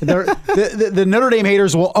 The Notre Dame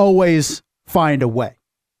haters will always find a way.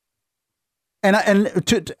 And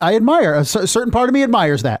I admire, a certain part of me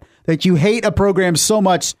admires that you hate a program so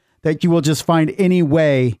much that you will just find any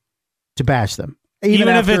way to bash them. Even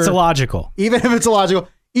if it's illogical. Even if it's illogical.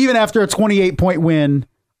 Even after a 28-point win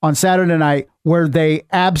on Saturday night where they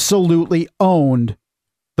absolutely owned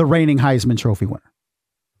the reigning Heisman Trophy winner.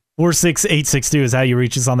 46862 is how you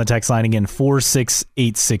reach us on the text line. Again,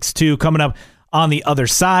 46862. Coming up on the other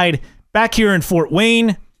side, back here in Fort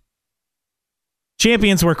Wayne,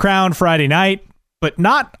 champions were crowned Friday night, but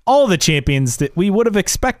not all the champions that we would have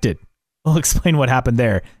expected. We'll explain what happened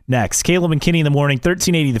there next. Caleb and Kenny in the morning,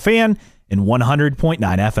 1380 The Fan and 100.9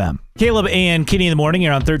 FM. Caleb and Kenny in the morning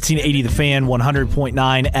here on 1380 The Fan,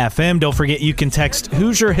 100.9 FM. Don't forget you can text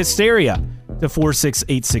Hoosier Hysteria to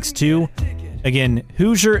 46862. Again,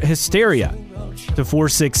 Hoosier Hysteria to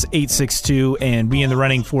 46862 and be in the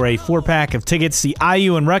running for a 4-pack of tickets. The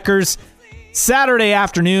IU and Rutgers Saturday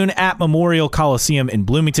afternoon at Memorial Coliseum in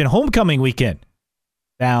Bloomington. Homecoming weekend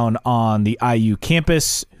down on the IU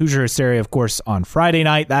campus. Hoosier Hysteria, of course, on Friday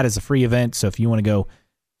night. That is a free event, so if you want to go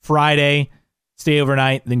Friday, stay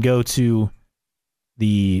overnight, then go to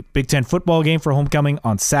the Big Ten football game for homecoming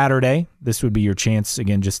on Saturday. This would be your chance.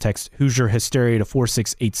 Again, just text Hoosier Hysteria to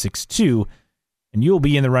 46862, and you'll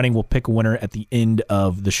be in the running. We'll pick a winner at the end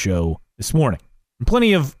of the show this morning. And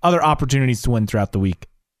plenty of other opportunities to win throughout the week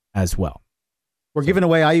as well. We're giving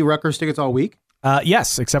away IU Rutgers tickets all week?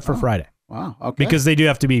 Yes, except for Friday. Wow, okay. Because they do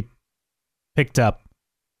have to be picked up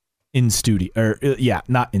in studio, or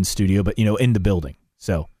not in studio, but in the building.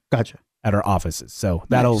 So gotcha. At our offices. So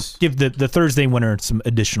that'll give the Thursday winner some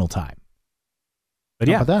additional time. But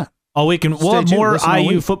How about that? all week, and we'll have more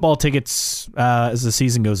IU football tickets as the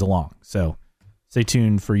season goes along. So stay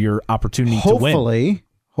tuned for your opportunity to win.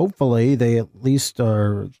 Hopefully they at least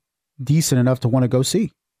are decent enough to want to go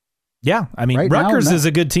see. Yeah, I mean, Rutgers is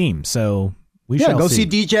a good team, so we shall go see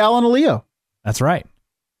DJ Allen and Leo. That's right.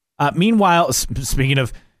 Meanwhile, speaking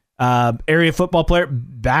of area football player,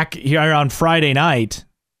 back here on Friday night.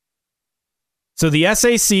 So the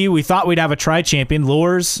SAC, we thought we'd have a tri-champion.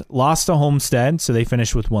 Lours lost to Homestead, so they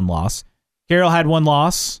finished with one loss. Carroll had one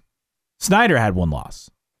loss. Snyder had one loss.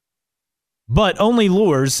 But only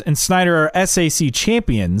Lours and Snyder are SAC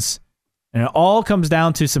champions, and it all comes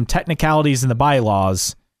down to some technicalities in the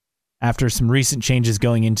bylaws after some recent changes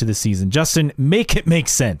going into the season. Justin, make it make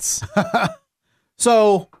sense.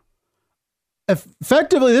 So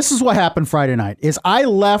effectively, this is what happened Friday night, is I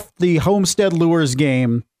left the Homestead Lures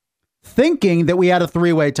game thinking that we had a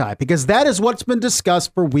 3-way tie, because that is what's been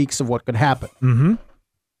discussed for weeks of what could happen. Mm-hmm.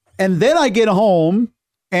 And then I get home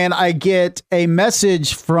and I get a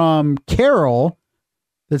message from Carol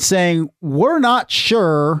that's saying, we're not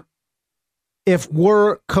sure if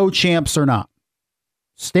we're co-champs or not.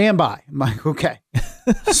 Stand by. I'm like, okay.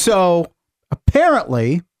 So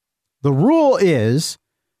apparently the rule is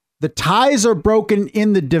the ties are broken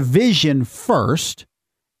in the division first,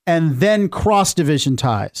 and then cross-division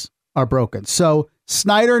ties are broken. So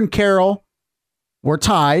Snyder and Carroll were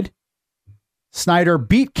tied. Snyder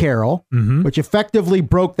beat Carroll, which effectively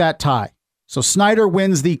broke that tie. So Snyder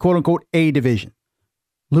wins the quote-unquote A division.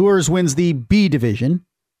 Lures wins the B division.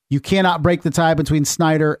 You cannot break the tie between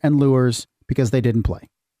Snyder and Lures because they didn't play.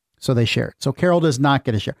 So they share it. So Carroll does not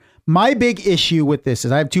get a share. My big issue with this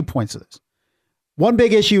is I have 2 points of this. One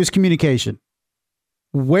big issue is communication.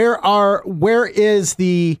 Where is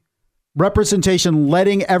the representation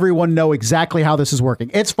letting everyone know exactly how this is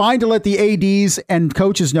working? It's fine to let the ADs and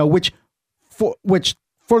coaches know, which for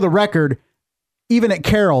the record, even at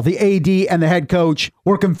Carroll, the AD and the head coach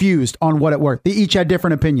were confused on what it worked. They each had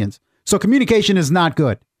different opinions. So communication is not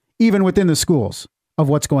good, even within the schools, of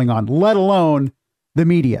what's going on, let alone the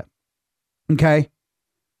media. Okay?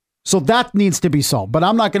 So that needs to be solved. But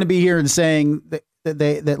I'm not going to be here and saying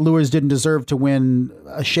that Lures didn't deserve to win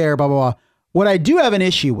a share, blah, blah, blah. What I do have an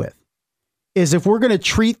issue with is if we're going to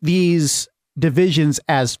treat these divisions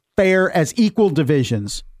as fair, as equal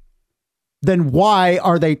divisions, then why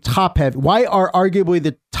are they top heavy? Why are arguably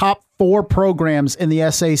the top 4 programs in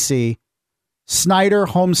the SAC, Snyder,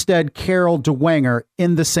 Homestead, Carroll, DeWanger,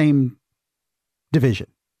 in the same division?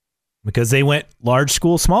 Because they went large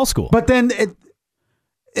school, small school. But then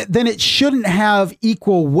it shouldn't have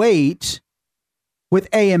equal weight with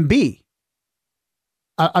A and B.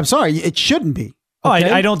 I'm sorry, it shouldn't be. Okay?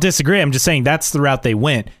 Oh, I don't disagree. I'm just saying that's the route they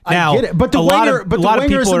went. Now, I get it. But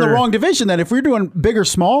DeWanger's in the wrong division then. If we're doing big or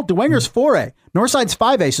small, DeWanger's 4A. Northside's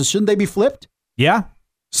 5A, so shouldn't they be flipped? Yeah.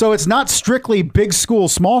 So it's not strictly big school,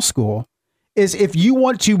 small school. Is if you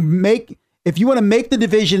want to make the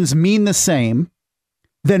divisions mean the same,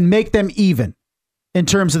 then make them even in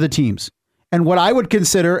terms of the teams. And what I would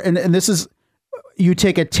consider, and this is, you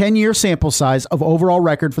take a 10-year sample size of overall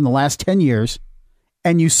record from the last 10 years,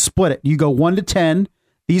 and you split it. You go 1 to 10.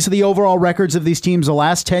 These are the overall records of these teams the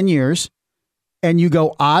last 10 years. And you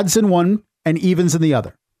go odds in one and evens in the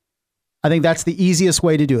other. I think that's the easiest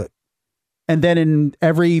way to do it. And then in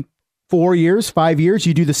every 4 years, 5 years,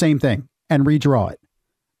 you do the same thing and redraw it.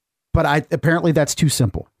 But apparently that's too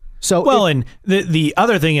simple. So and the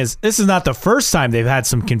other thing is, this is not the first time they've had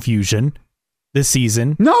some confusion this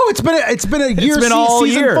season. No, it's been a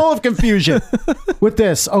season full of confusion with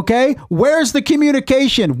this. Okay, where's the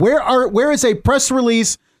communication? Where is a press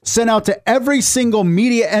release sent out to every single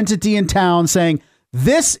media entity in town saying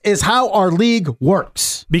this is how our league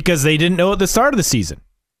works? Because they didn't know at the start of the season.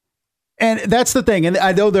 And that's the thing. And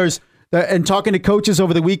I know and talking to coaches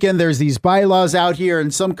over the weekend, there's these bylaws out here,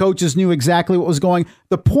 and some coaches knew exactly what was going.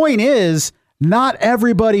 The point is, not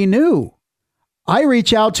everybody knew. I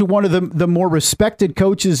reach out to one of the more respected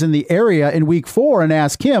coaches in the area in week 4 and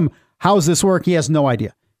ask him, how's this work? He has no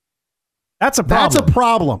idea. That's a problem. That's a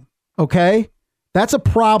problem. Okay. That's a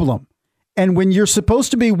problem. And when you're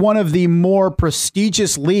supposed to be one of the more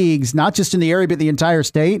prestigious leagues, not just in the area, but the entire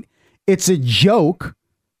state, it's a joke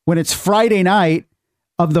when it's Friday night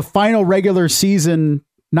of the final regular season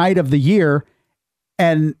night of the year,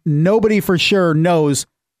 and nobody for sure knows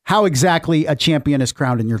how exactly a champion is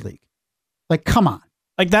crowned in your league. Like, come on.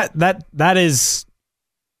 Like that is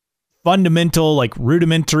fundamental, like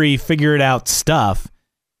rudimentary, figure it out stuff.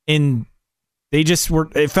 And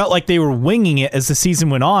it felt like they were winging it as the season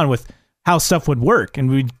went on with how stuff would work.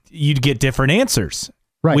 And you'd get different answers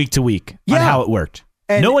week to week on how it worked.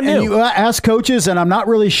 And, no one knew. And you ask coaches, and I'm not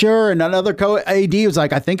really sure. And another AD was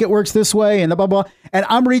like, I think it works this way, and blah, blah, blah. And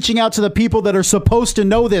I'm reaching out to the people that are supposed to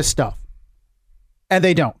know this stuff, and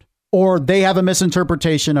they don't. Or they have a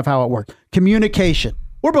misinterpretation of how it works. Communication.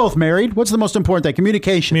 We're both married. What's the most important thing?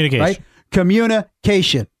 Communication. Right?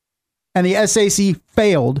 Communication. And the SAC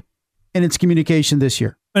failed in its communication this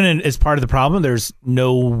year. And as part of the problem, there's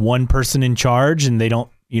no one person in charge, and they don't,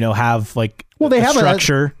 have like they have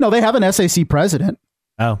structure. They have an SAC president.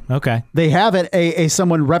 Oh, okay. They have a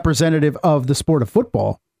someone representative of the sport of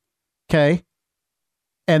football. Okay.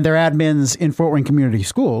 And their admins in Fort Wayne Community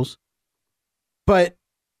Schools. But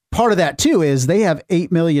part of that too is they have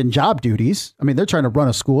 8 million job duties. I mean, they're trying to run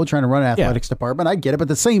a school, trying to run an athletics department. I get it. But at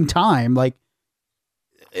the same time, like,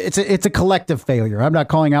 it's a collective failure. I'm not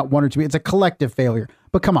calling out one or two. It's a collective failure.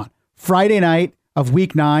 But come on, Friday night of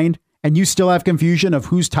week 9, and you still have confusion of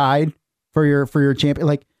who's tied for your champion.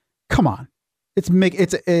 Like, come on, it's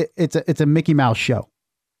a Mickey Mouse show,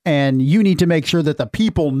 and you need to make sure that the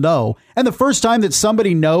people know. And the first time that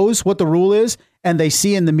somebody knows what the rule is, and they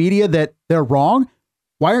see in the media that they're wrong,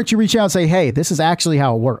 why aren't you reaching out and say, hey, this is actually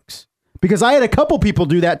how it works? Because I had a couple people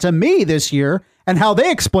do that to me this year, and how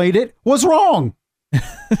they explained it was wrong.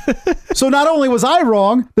 So not only was I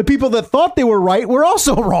wrong, the people that thought they were right were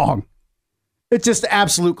also wrong. It's just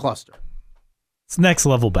absolute cluster. It's next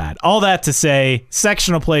level bad. All that to say,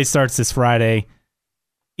 sectional play starts this Friday.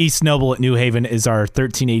 East Noble at New Haven is our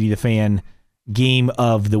 1380 The Fan game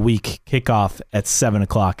of the week. Kickoff at 7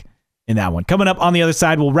 o'clock in that one. Coming up on the other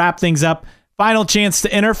side, we'll wrap things up. Final chance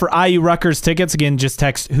to enter for IU Rutgers tickets. Again, just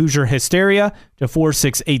text Hoosier Hysteria to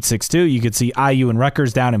 46862. You could see IU and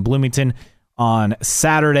Rutgers down in Bloomington on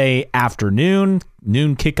Saturday afternoon.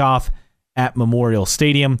 Noon kickoff at Memorial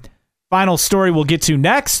Stadium. Final story we'll get to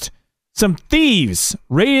next. Some thieves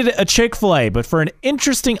raided a Chick-fil-A, but for an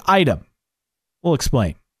interesting item. We'll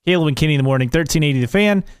explain. Caleb and Kenny in the morning, 1380 The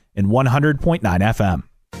Fan and 100.9 FM.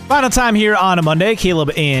 Final time here on a Monday.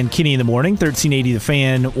 Caleb and Kenny in the morning, 1380 The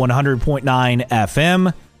Fan, 100.9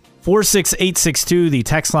 FM. 46862, the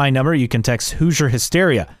text line number. You can text Hoosier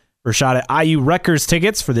Hysteria for a shot at IU Rutgers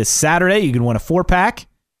tickets for this Saturday. You can win a 4-pack.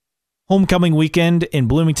 Homecoming weekend in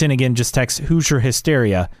Bloomington. Again, just text Hoosier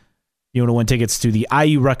Hysteria. You want to win tickets to the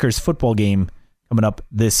IU Rutgers football game coming up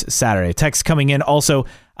this Saturday. Text coming in also.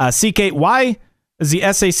 CK, why does the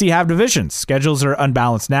SAC have divisions? Schedules are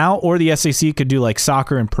unbalanced now, or the SAC could do like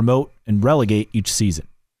soccer and promote and relegate each season.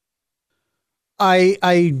 I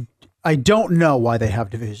don't know why they have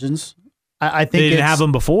divisions. I think they didn't have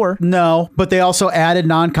them before. No, but they also added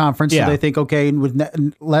non-conference. Yeah. So they think, okay,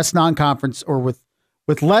 with less non-conference or with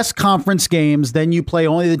less conference games, then you play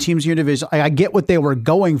only the teams in your division. I get what they were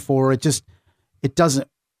going for. It doesn't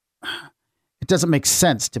make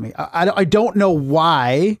sense to me. I don't know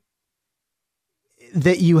why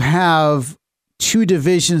that you have two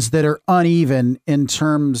divisions that are uneven in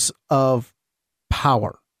terms of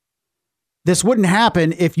power. This wouldn't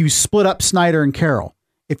happen if you split up Snyder and Carroll,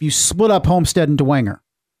 if you split up Homestead and Dwenger,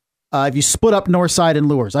 if you split up Northside and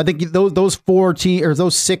Lures. I think those 4 teams, or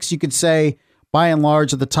those 6, you could say, by and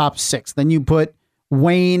large, are the top 6. Then you put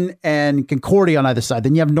Wayne and Concordia on either side.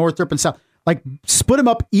 Then you have Northrop and South. Like, split them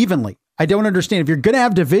up evenly. I don't understand. If you're going to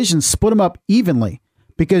have divisions, split them up evenly,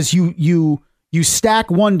 because you stack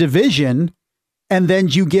one division and then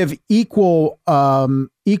you give equal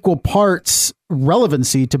parts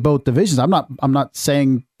relevancy to both divisions. I'm not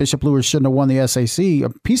saying Bishop Lures shouldn't have won the SAC, a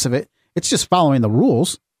piece of it. It's just following the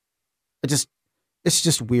rules. It's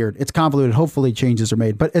just weird. It's convoluted. Hopefully changes are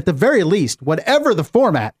made. But at the very least, whatever the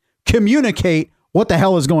format, communicate what the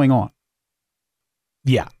hell is going on.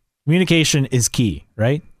 Yeah. Communication is key,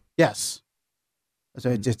 right? Yes.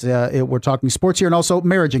 So we're talking sports here, and also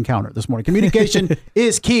marriage encounter this morning. Communication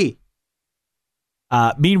is key.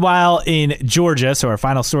 Meanwhile, in Georgia, so our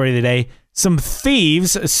final story of the day, some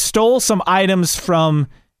thieves stole some items from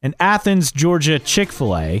an Athens, Georgia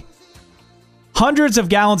Chick-fil-A. Hundreds of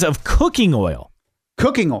gallons of cooking oil.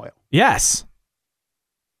 Cooking oil? Yes.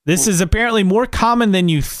 This is apparently more common than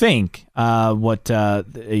you think, what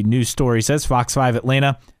a news story says, Fox 5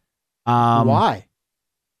 Atlanta. Why?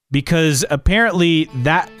 Because apparently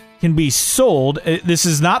that can be sold. This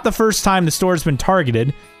is not the first time the store has been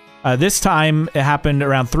targeted. This time it happened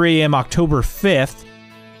around 3 a.m. October 5th,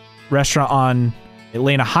 restaurant on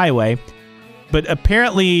Atlanta Highway. But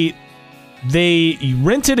apparently they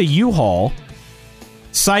rented a U-Haul,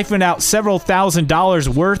 siphoned out several $1,000s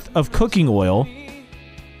worth of cooking oil.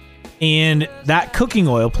 And that cooking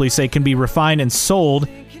oil, police say, can be refined and sold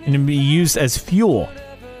and can be used as fuel.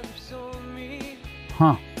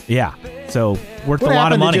 Huh. Yeah. So worth what a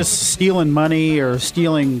lot of money. To just stealing money or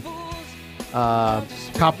stealing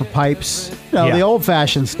copper pipes. The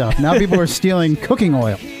old-fashioned stuff. Now people are stealing cooking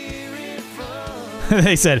oil.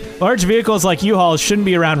 They said large vehicles like U-Hauls shouldn't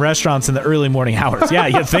be around restaurants in the early morning hours. Yeah,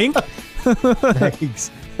 you think?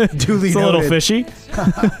 Thanks. Duly it's noted. A little fishy.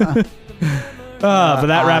 But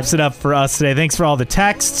that wraps it up for us today. Thanks for all the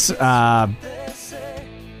texts.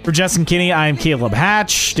 For Justin Kinney, I'm Caleb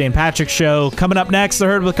Hatch. Dan Patrick Show. Coming up next, The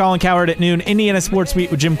Herd with Colin Cowherd at noon. Indiana Sports Beat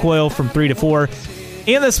with Jim Coyle from 3 to 4.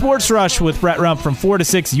 And the Sports Rush with Brett Rump from 4 to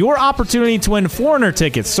 6. Your opportunity to win Foreigner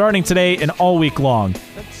tickets starting today and all week long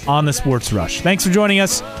on the Sports Rush. Thanks for joining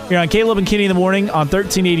us here on Caleb and Kinney in the morning on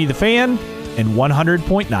 1380 The Fan and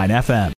 100.9 FM.